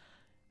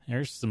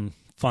 There's some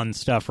fun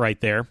stuff right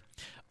there.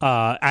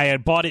 I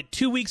had bought it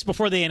 2 weeks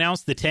before they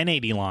announced the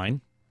 1080 line.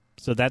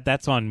 So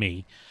that's on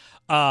me.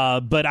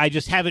 But I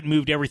just haven't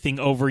moved everything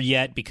over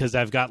yet because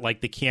I've got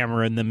like the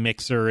camera and the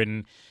mixer,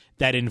 and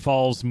that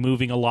involves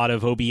moving a lot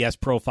of OBS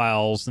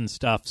profiles and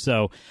stuff.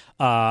 So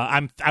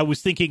I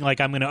was thinking like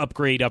I'm going to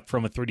upgrade up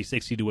from a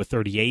 3060 to a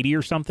 3080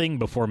 or something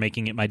before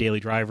making it my daily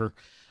driver.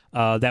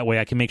 That way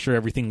I can make sure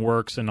everything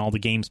works and all the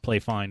games play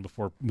fine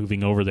before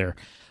moving over there.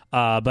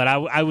 But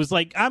I was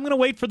like, I'm going to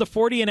wait for the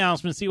 40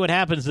 announcement, see what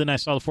happens. Then I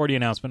saw the 40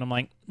 announcement. I'm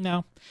like,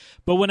 no.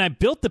 But when I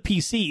built the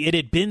PC, it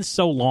had been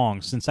so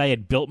long since I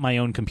had built my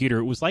own computer.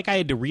 It was like I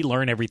had to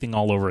relearn everything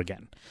all over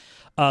again.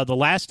 The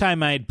last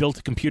time I had built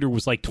a computer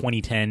was like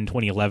 2010,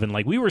 2011.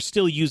 Like we were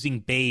still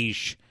using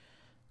beige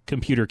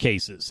computer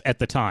cases at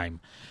the time.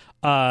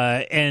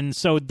 And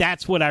so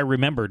that's what I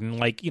remembered. And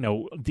like,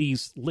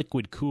 these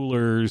liquid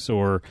coolers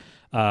or...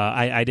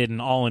 I did an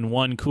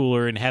all-in-one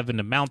cooler and having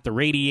to mount the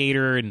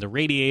radiator and the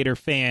radiator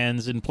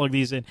fans and plug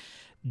these in.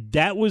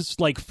 That was,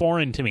 like,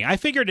 foreign to me. I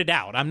figured it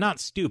out. I'm not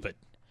stupid.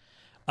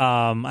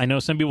 I know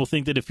some people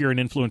think that if you're an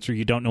influencer,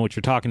 you don't know what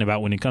you're talking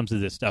about when it comes to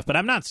this stuff. But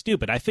I'm not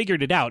stupid. I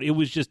figured it out. It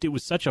was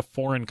such a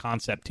foreign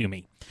concept to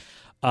me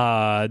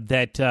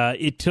that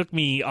it took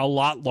me a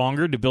lot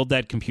longer to build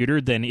that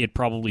computer than it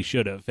probably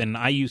should have. And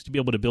I used to be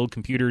able to build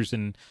computers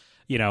and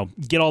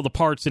get all the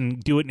parts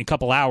and do it in a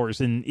couple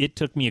hours, and it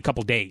took me a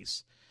couple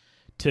days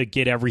to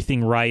get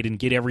everything right and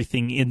get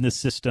everything in the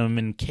system,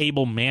 and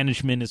cable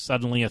management is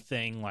suddenly a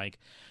thing. Like,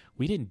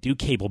 we didn't do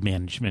cable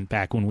management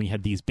back when we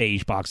had these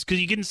beige boxes because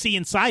you couldn't see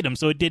inside them,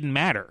 so it didn't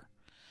matter.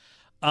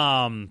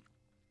 When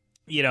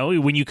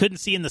you couldn't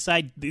see in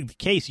the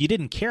case, you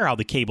didn't care how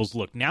the cables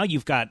looked. Now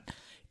you've got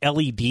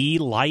LED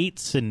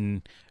lights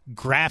and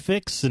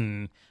graphics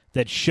and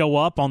that show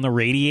up on the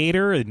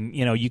radiator, and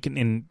you can...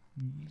 in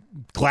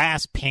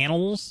glass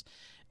panels,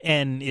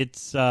 and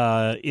it's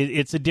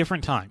a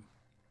different time.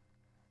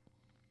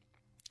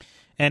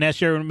 And as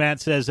Sharon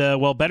Matt says,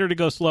 well, better to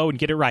go slow and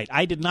get it right.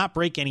 I did not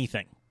break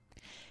anything.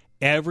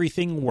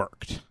 Everything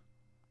worked.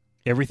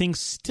 Everything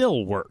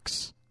still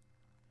works.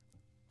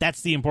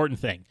 That's the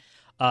important thing.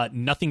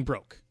 Nothing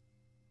broke.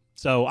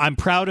 So I'm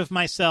proud of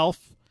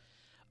myself.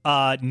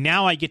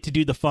 Now I get to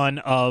do the fun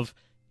of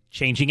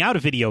changing out a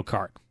video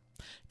card.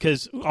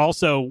 Because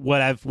also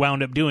what I've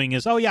wound up doing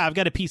is, I've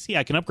got a PC.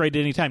 I can upgrade it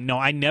anytime. No,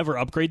 I never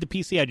upgrade the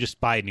PC. I just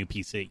buy a new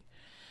PC.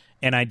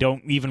 And I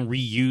don't even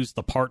reuse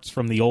the parts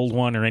from the old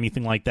one or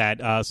anything like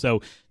that.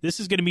 So this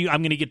is going to be,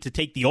 I'm going to get to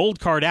take the old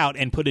card out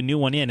and put a new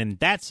one in. And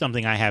that's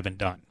something I haven't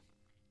done.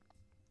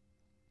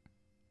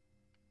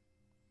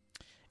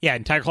 Yeah,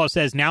 and Tiger Claw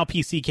says, now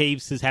PC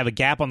cases have a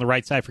gap on the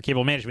right side for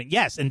cable management.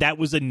 Yes, and that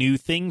was a new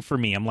thing for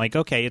me. I'm like,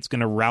 okay, it's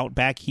going to route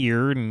back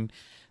here, and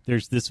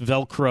there's this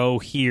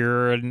Velcro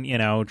here,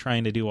 and,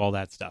 trying to do all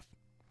that stuff.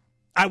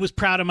 I was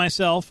proud of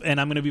myself, and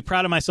I'm going to be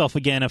proud of myself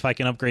again if I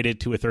can upgrade it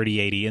to a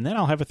 3080, and then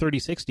I'll have a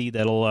 3060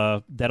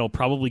 that'll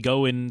probably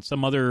go in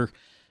some other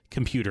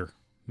computer,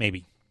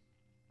 maybe.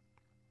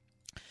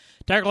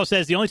 Tiger Claw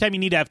says the only time you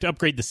need to have to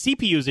upgrade the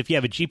CPU is if you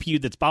have a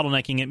GPU that's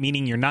bottlenecking it,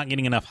 meaning you're not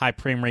getting enough high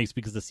frame rates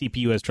because the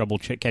CPU has trouble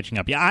catching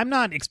up. Yeah, I'm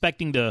not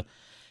expecting to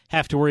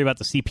have to worry about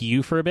the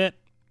CPU for a bit.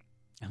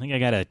 I think I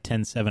got a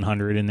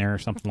 10700 in there or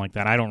something like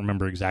that. I don't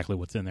remember exactly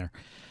what's in there.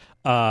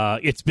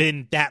 It's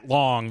been that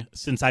long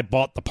since I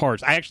bought the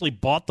parts. I actually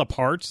bought the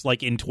parts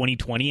like in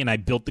 2020, and I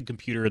built the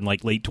computer in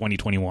like late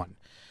 2021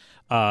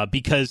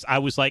 because I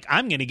was like,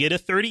 I'm going to get a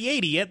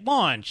 3080 at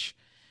launch.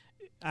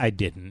 I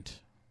didn't.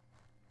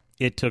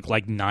 It took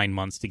like 9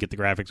 months to get the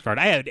graphics card.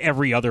 I had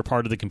every other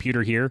part of the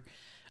computer here.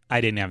 I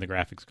didn't have the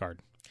graphics card.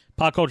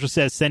 Pop Culture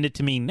says, send it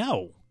to me.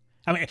 No.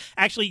 I mean,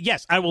 actually,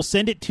 yes, I will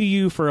send it to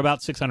you for about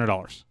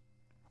 $600.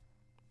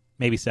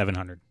 Maybe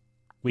 $700.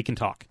 We can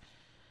talk.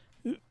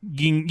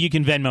 You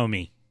can Venmo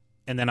me,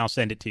 and then I'll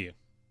send it to you.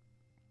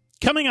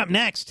 Coming up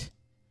next,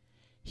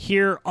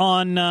 here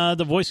on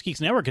the Voice Geeks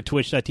Network at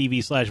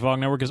twitch.tv/VOG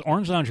Network is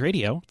Orange Lounge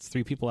Radio. It's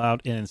three people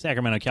out in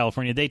Sacramento,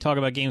 California. They talk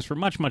about games for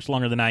much, much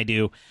longer than I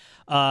do.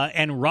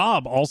 And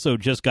Rob also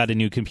just got a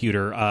new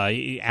computer.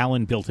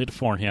 Alan built it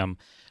for him.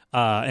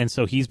 And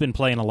so he's been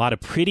playing a lot of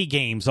pretty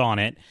games on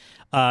it.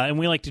 And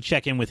we like to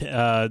check in with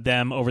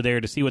them over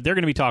there to see what they're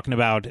going to be talking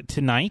about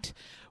tonight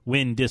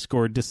when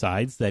Discord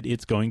decides that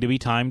it's going to be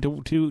time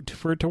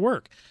for it to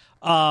work.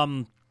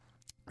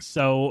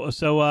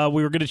 So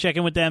we were going to check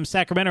in with them.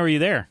 Sacramento, are you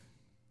there?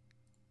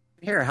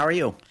 Here, how are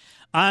you?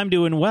 I'm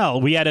doing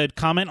well. We had a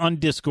comment on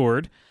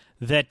Discord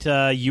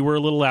that you were a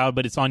little loud,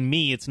 but it's on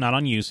me. It's not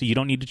on you, so you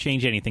don't need to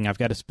change anything. I've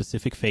got a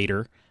specific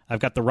fader. I've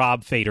got the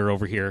Rob fader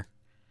over here.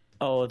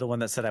 Oh, the one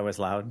that said I was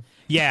loud?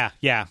 Yeah.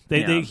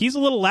 He's a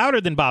little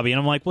louder than Bobby, and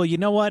I'm like, well, you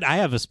know what? I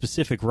have a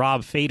specific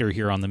Rob fader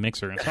here on the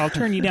mixer, so I'll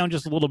turn you down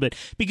just a little bit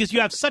because you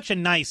have such a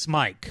nice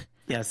mic.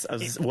 Yes,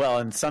 well,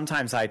 and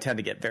sometimes I tend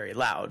to get very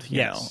loud.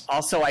 You know.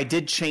 Also, I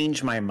did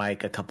change my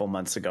mic a couple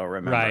months ago,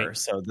 remember? Right.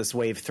 So this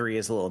Wave 3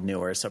 is a little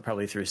newer, so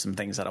probably threw some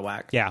things out of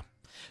whack. Yeah.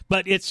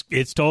 But it's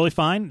totally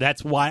fine.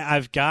 That's why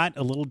I've got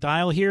a little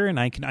dial here, and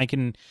I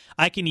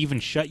can even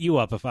shut you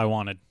up if I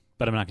wanted,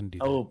 but I'm not going to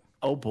do that.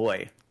 Oh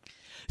boy.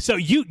 So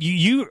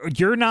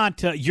you're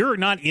not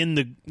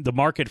in the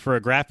market for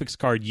a graphics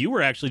card. You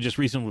were actually just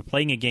recently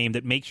playing a game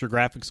that makes your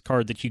graphics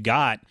card that you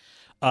got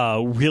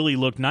really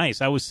look nice.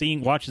 I was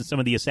watching some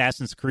of the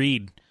Assassin's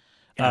Creed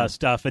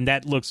stuff, and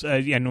that looks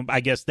and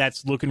I guess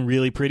that's looking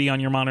really pretty on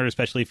your monitor,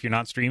 especially if you're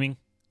not streaming.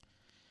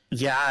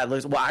 Yeah, it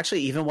looks, well,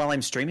 actually, even while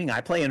I'm streaming, I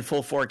play in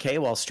full 4K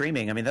while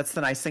streaming. I mean, that's the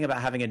nice thing about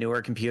having a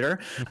newer computer.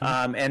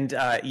 And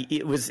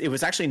it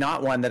was actually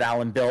not one that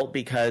Alan built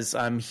because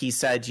he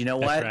said, you know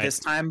what, this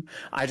time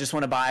I just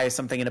want to buy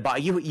something in a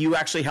box. You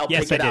actually helped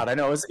pick it out. I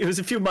know it was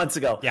a few months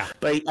ago. Yeah,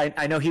 but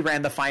I know he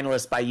ran the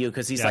finalist by you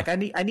because he's like, I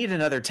need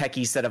another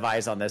techie set of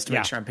eyes on this to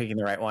make sure I'm picking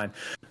the right one.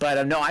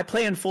 But no, I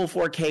play in full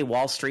 4K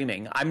while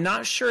streaming. I'm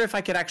not sure if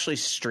I could actually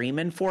stream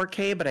in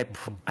 4K, but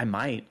I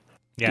might.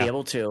 Be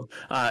able to,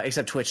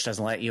 except Twitch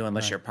doesn't let you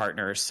unless you're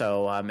partners.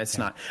 So it's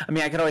not. I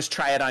mean, I could always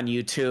try it on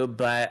YouTube,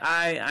 but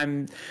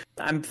I'm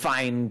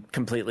fine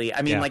completely.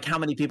 I mean, like, how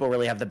many people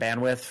really have the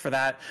bandwidth for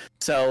that?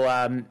 So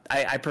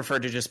I prefer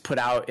to just put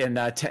out in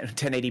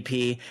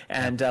 1080p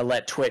and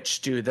let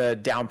Twitch do the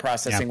down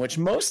processing, which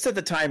most of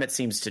the time it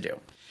seems to do.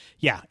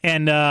 Yeah,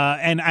 and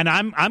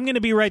I'm going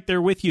to be right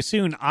there with you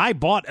soon. I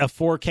bought a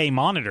 4K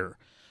monitor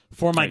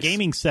for my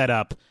gaming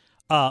setup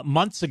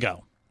months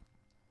ago.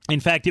 In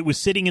fact, it was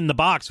sitting in the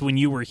box when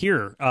you were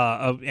here,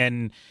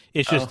 and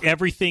it's just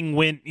everything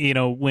went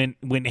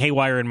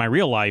haywire in my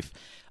real life.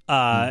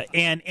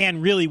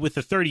 And really, with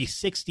the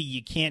 3060,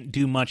 you can't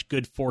do much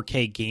good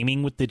 4K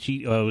gaming with the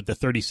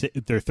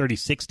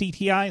 3060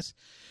 Ti's,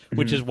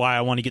 which is why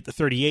I want to get the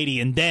 3080.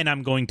 And then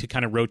I'm going to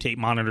kind of rotate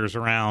monitors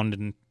around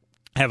and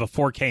have a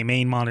 4K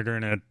main monitor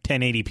and a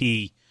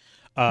 1080p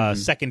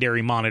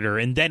secondary monitor,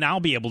 and then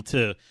I'll be able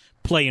to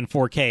play in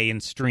 4K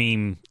and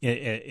stream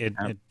it,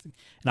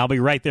 and I'll be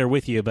right there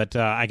with you, but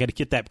I got to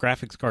get that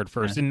graphics card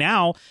first. And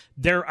now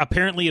they're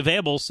apparently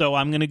available, so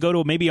I'm going to go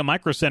to maybe a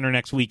Micro Center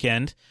next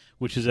weekend,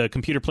 which is a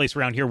computer place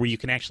around here where you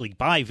can actually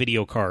buy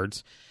video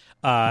cards,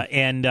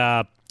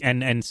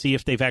 and see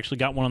if they've actually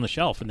got one on the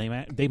shelf.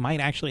 And they might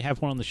actually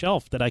have one on the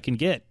shelf that I can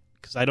get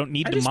because I don't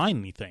need to mine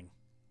anything.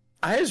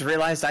 I just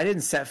realized I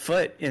didn't set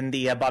foot in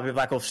the Bobby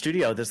Blackwolf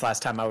studio this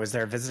last time I was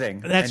there visiting.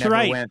 That's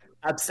right.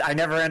 I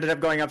never ended up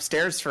going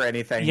upstairs for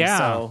anything. Yeah.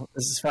 So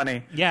this is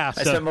funny. Yeah.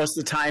 I spent most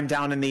of the time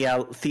down in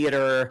the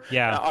theater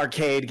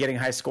arcade getting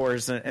high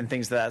scores and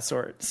things of that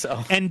sort.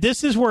 So. And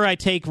this is where I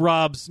take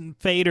Rob's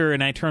fader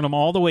and I turn him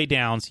all the way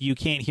down so you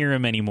can't hear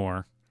him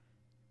anymore.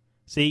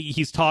 See,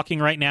 he's talking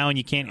right now, and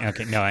you can't...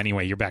 Okay, no,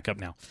 anyway, you're back up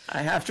now.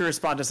 I have to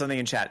respond to something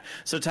in chat.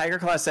 So Tiger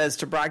Claw says,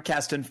 to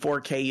broadcast in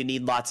 4K, you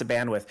need lots of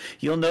bandwidth.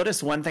 You'll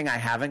notice one thing I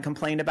haven't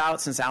complained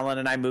about since Alan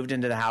and I moved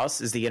into the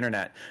house is the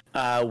internet.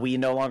 We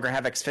no longer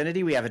have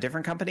Xfinity. We have a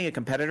different company, a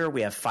competitor.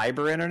 We have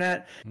fiber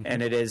internet,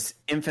 and it is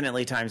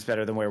infinitely times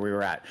better than where we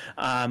were at.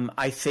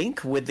 I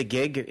think with the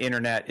gig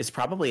internet is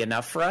probably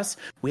enough for us.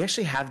 We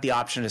actually have the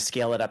option to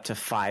scale it up to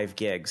 5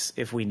 gigs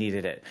if we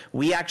needed it.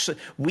 We actually,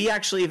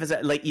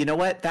 like, you know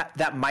what?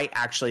 That might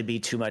actually be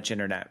too much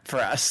internet for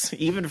us,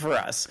 even for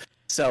us.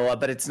 So,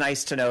 but it's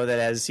nice to know that,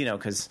 as you know,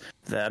 because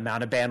the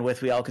amount of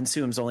bandwidth we all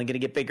consume is only going to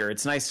get bigger.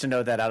 It's nice to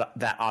know that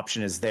that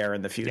option is there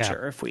in the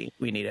future if we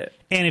need it.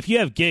 And if you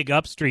have gig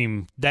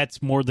upstream,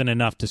 that's more than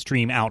enough to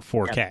stream out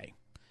 4K.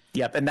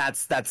 Yep, and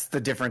that's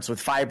the difference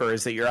with fiber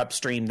is that your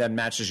upstream then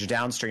matches your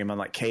downstream on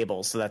like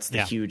cable. So that's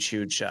the huge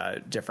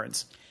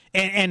difference.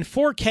 And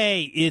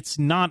 4K, it's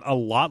not a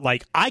lot.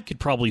 Like I could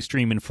probably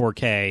stream in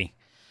 4K.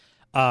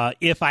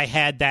 If I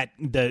had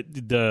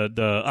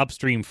the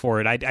upstream for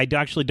it. I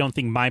actually don't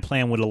think my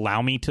plan would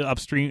allow me to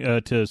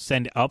upstream to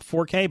send up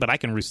 4K, but I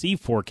can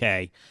receive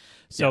 4K.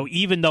 So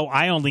even though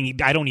I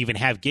don't even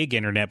have gig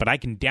internet, but I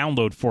can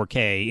download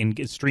 4K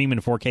and stream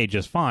in 4K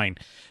just fine.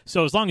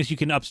 So as long as you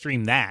can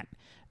upstream that.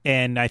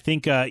 And I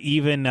think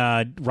even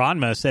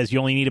Ranma says you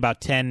only need about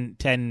 10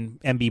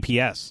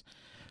 Mbps,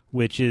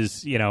 which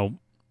is,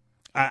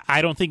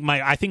 I think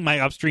my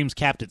upstream's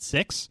capped at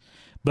 6.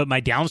 But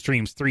my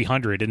downstream's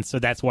 300, and so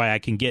that's why I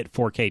can get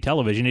 4K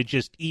television. It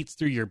just eats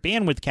through your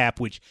bandwidth cap,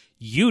 which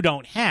you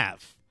don't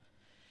have.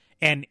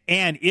 And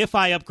if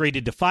I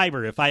upgraded to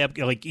fiber,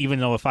 even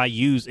though if I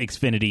use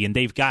Xfinity and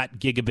they've got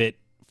gigabit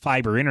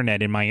fiber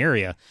internet in my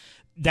area,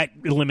 that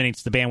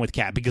eliminates the bandwidth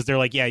cap because they're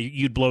like, yeah,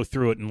 you'd blow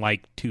through it in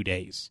like 2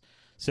 days.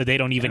 So they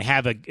don't even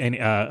have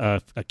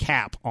a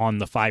cap on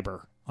the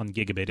fiber on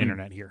gigabit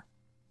internet here.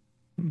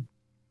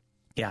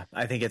 Yeah,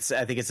 I think it's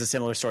a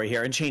similar story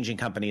here. And changing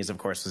companies, of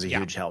course, was a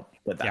huge help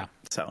with that. Yeah.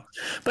 So,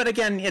 but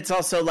again, it's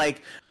also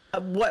like,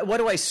 what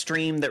do I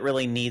stream that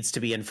really needs to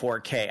be in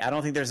 4K? I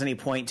don't think there's any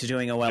point to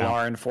doing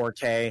OLR in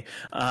 4K.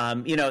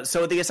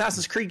 So the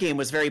Assassin's Creed game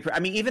was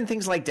even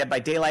things like Dead by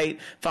Daylight,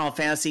 Final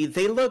Fantasy,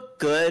 they look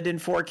good in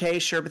 4K,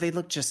 sure, but they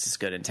look just as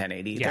good in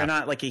 1080. Yeah. They're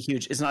not like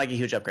it's not like a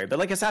huge upgrade. But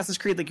like Assassin's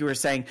Creed, like you were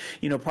saying,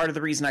 part of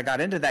the reason I got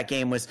into that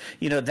game was,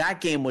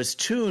 that game was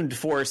tuned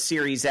for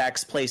Series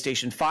X,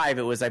 PlayStation 5.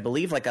 It was, I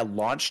believe, like a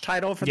launch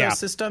title for those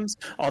systems,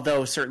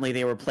 although certainly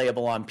they were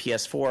playable on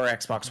PS4,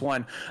 Xbox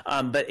One.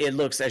 But it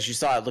looks, as you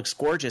saw, looks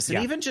gorgeous,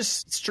 and even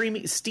just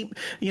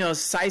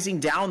sizing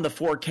down the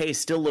 4K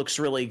still looks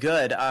really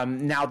good.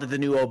 Now that the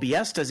new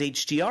OBS does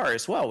HDR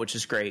as well, which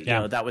is great.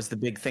 That was the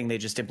big thing they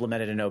just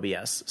implemented in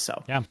OBS.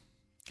 So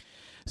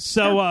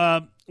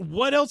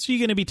what else are you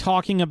going to be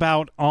talking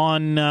about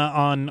on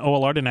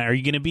OLR tonight? Are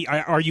you going to be?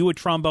 Are you a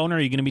tromboner? Are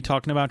you going to be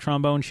talking about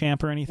Trombone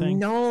Champ or anything?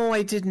 No,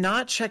 I did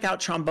not check out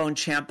Trombone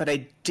Champ, but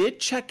I did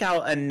check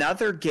out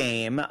another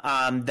game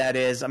that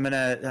is. I'm going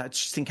to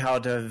just think how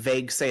to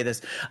vague say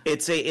this.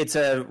 It's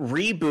a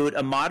reboot,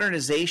 a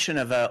modernization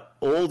of a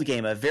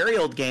very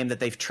old game that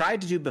they've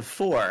tried to do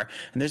before.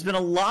 And there's been a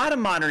lot of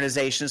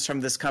modernizations from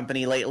this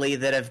company lately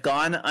that have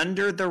gone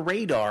under the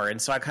radar,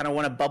 and so I kind of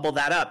want to bubble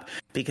that up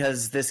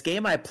because this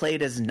game I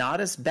played is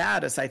not as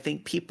bad as I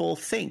think people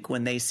think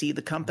when they see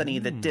the company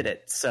that did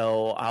it.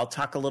 So I'll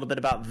talk a little bit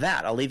about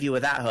that. I'll leave you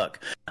with that hook.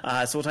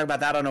 So we'll talk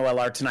about that on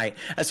OLR tonight.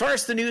 As far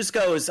as the news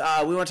goes,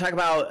 we want to talk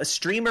about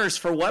streamers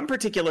for one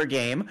particular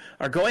game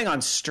are going on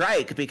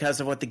strike because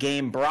of what the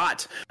game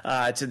brought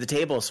to the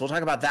table. So we'll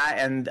talk about that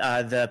and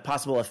the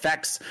possible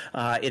effects.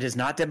 It is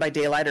not Dead by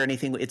Daylight or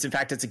anything. It's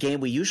a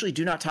game we usually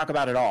do not talk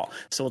about at all.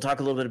 So we'll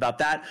talk a little bit about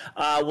that.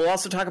 We'll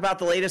also talk about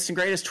the latest and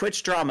greatest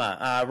Twitch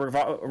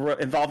drama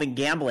involving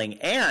gambling.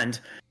 And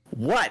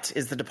what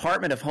is the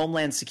Department of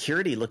Homeland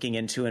Security looking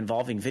into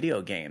involving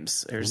video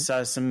games? There's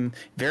some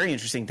very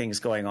interesting things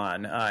going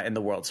on in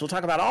the world. So we'll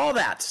talk about all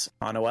that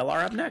on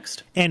OLR up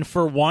next. And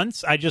for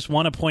once, I just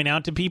want to point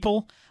out to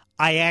people,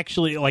 I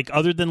actually,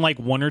 other than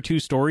one or two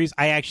stories,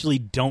 I actually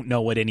don't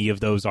know what any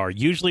of those are.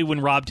 Usually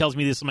when Rob tells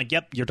me this, I'm like,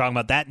 yep, you're talking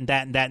about that and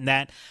that and that and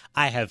that.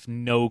 I have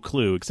no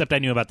clue, except I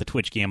knew about the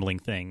Twitch gambling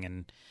thing.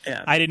 And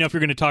I didn't know if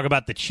you're going to talk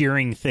about the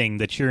cheering thing,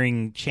 the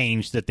cheering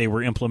change that they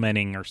were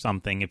implementing or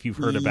something, if you've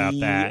heard about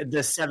that. The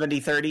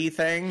 70-30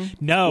 thing?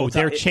 No,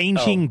 they're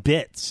changing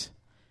bits.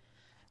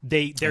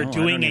 They're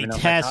doing a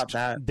test.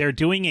 They're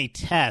doing a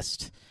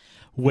test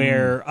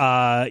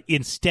where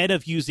instead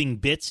of using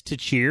bits to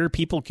cheer,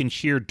 people can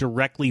cheer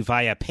directly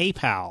via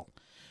PayPal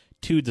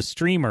to the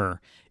streamer,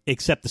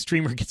 except the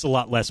streamer gets a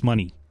lot less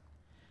money.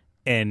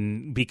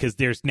 And because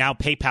there's now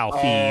PayPal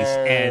fees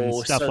and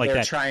stuff like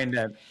that.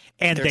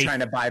 They're trying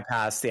to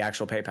bypass the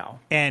actual PayPal.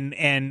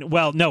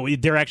 No,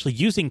 they're actually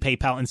using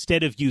PayPal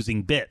instead of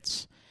using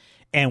bits.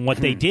 And what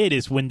they did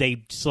is when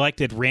they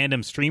selected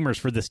random streamers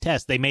for this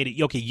test, they made it,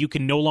 okay, you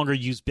can no longer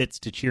use bits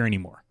to cheer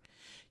anymore.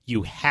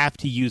 You have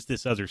to use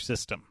this other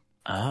system.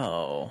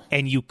 Oh.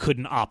 And you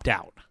couldn't opt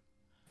out.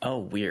 Oh,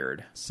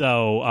 weird.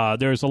 So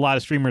there's a lot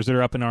of streamers that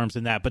are up in arms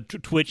in that. But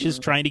Twitch is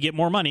trying to get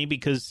more money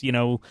because,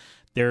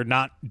 they're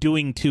not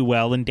doing too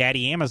well. And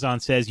Daddy Amazon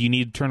says you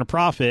need to turn a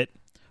profit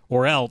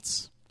or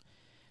else.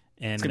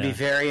 And it's going to be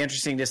very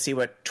interesting to see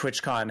what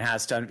TwitchCon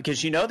has done, because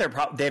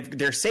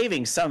they're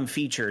saving some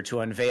feature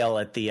to unveil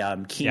at the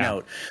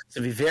keynote. Yeah.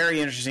 So it'll be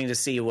very interesting to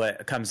see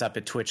what comes up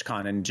at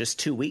TwitchCon in just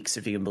 2 weeks,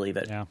 if you can believe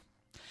it. Yeah.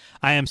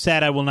 I am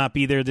sad I will not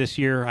be there this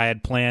year. I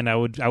had planned. I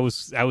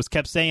was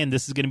kept saying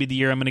this is going to be the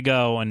year I'm going to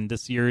go, and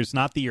this year is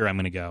not the year I'm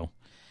going to go.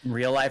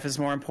 Real life is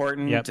more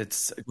important. Yep.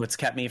 It's what's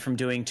kept me from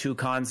doing 2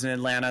 cons in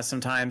Atlanta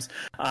sometimes.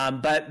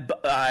 But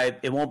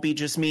it won't be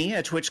just me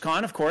at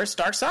TwitchCon, of course.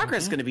 Dark Sakura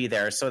is going to be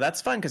there. So that's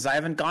fun, because I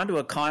haven't gone to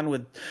a con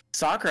with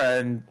Sakura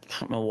in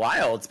a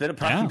while. It's been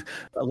a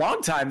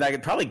long time.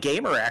 Probably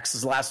GamerX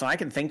is the last one I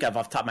can think of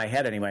off the top of my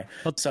head anyway.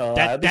 So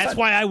that's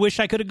why I wish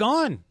I could have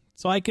gone.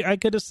 So I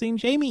could have seen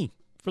Jamie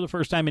for the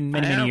first time in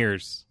many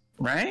years.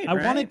 Right. I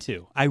wanted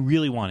to. I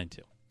really wanted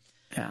to.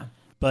 Yeah.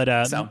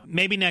 But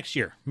maybe next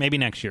year. Maybe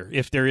next year,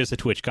 if there is a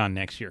TwitchCon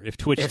next year. If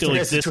Twitch still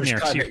exists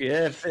next year.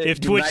 If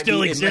Twitch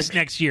still exists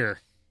next year.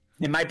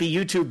 It might be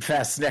YouTube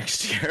Fest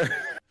next year.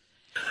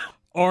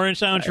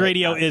 Orange Lounge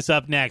Radio is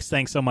up next.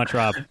 Thanks so much,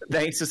 Rob.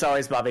 Thanks as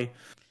always, Bobby.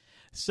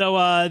 So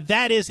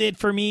that is it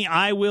for me.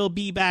 I will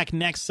be back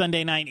next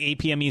Sunday night, 8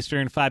 p.m.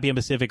 Eastern, 5 p.m.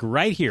 Pacific,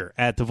 right here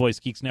at the Voice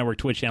Geeks Network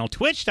Twitch channel,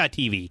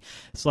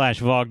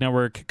 twitch.tv/VOG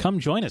Network. Come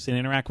join us and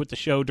interact with the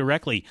show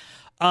directly.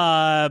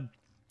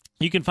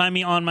 You can find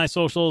me on my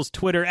socials,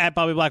 Twitter at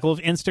Bobby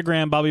Blackwolf,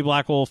 Instagram Bobby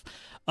Blackwolf,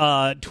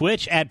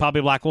 Twitch at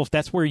Bobby Blackwolf.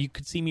 That's where you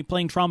could see me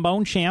playing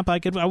Trombone Champ. I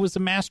was a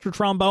master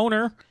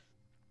tromboner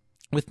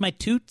with my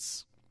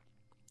toots.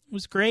 It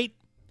was great.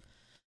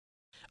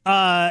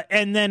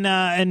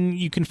 And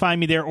you can find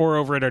me there or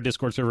over at our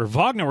Discord server,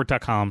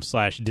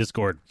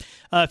 vognetwork.com/Discord.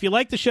 If you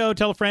like the show,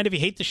 tell a friend. If you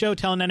hate the show,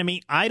 tell an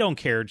enemy. I don't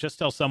care. Just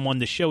tell someone.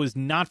 The show is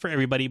not for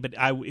everybody, but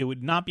it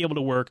would not be able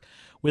to work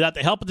without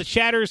the help of the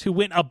chatters who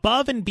went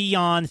above and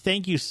beyond.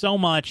 Thank you so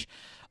much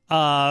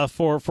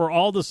for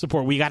all the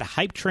support. We got a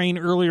hype train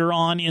earlier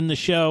on in the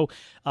show.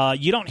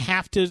 You don't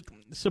have to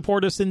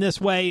support us in this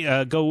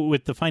way, go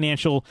with the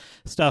financial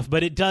stuff,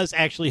 but it does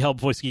actually help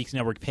Voice Geeks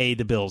Network pay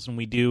the bills, and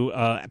we do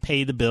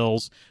pay the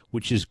bills,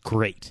 which is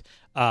great.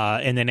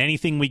 And then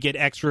anything we get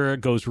extra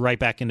goes right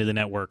back into the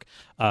network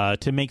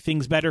to make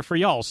things better for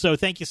y'all. So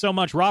thank you so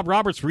much. Rob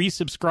Roberts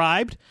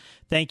resubscribed.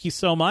 Thank you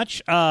so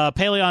much.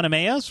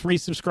 Paleonomeas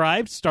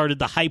resubscribed, started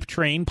the hype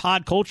train.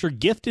 Pod Culture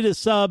gifted a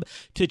sub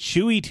to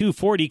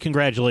Chewy240.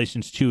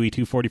 Congratulations,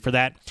 Chewy240, for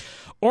that.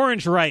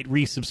 Orange Wright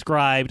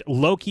resubscribed,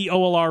 Loki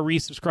OLR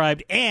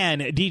resubscribed,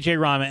 and DJ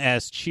Rama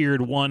S cheered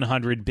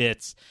 100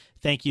 bits.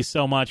 Thank you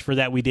so much for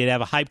that. We did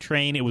have a hype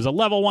train. It was a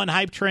level 1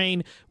 hype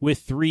train with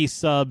 3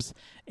 subs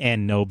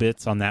and no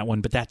bits on that one,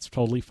 but that's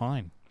totally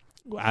fine.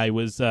 I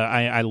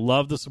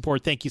love the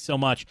support. Thank you so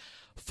much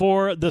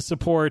for the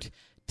support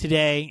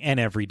today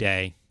and every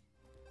day.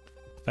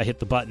 If I hit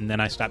the button, then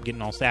I stop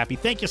getting all sappy.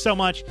 Thank you so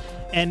much.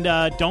 And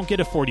don't get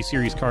a 40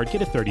 series card.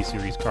 Get a 30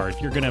 series card.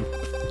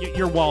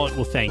 Your wallet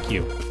will thank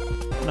you.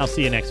 And I'll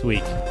see you next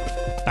week.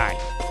 Bye.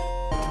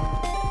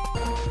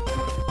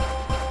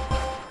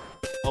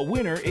 A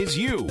winner is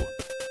you.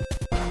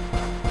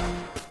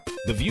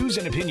 The views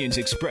and opinions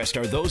expressed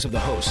are those of the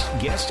hosts,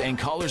 guests, and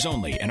callers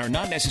only, and are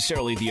not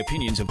necessarily the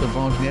opinions of the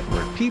VOG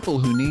Network. People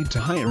who need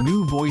to hire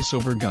new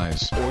voiceover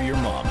guys. Or your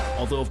mom.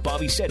 Although if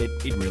Bobby said it,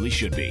 it really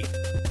should be.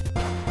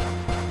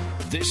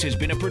 This has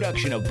been a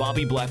production of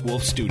Bobby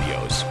Blackwolf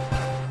Studios.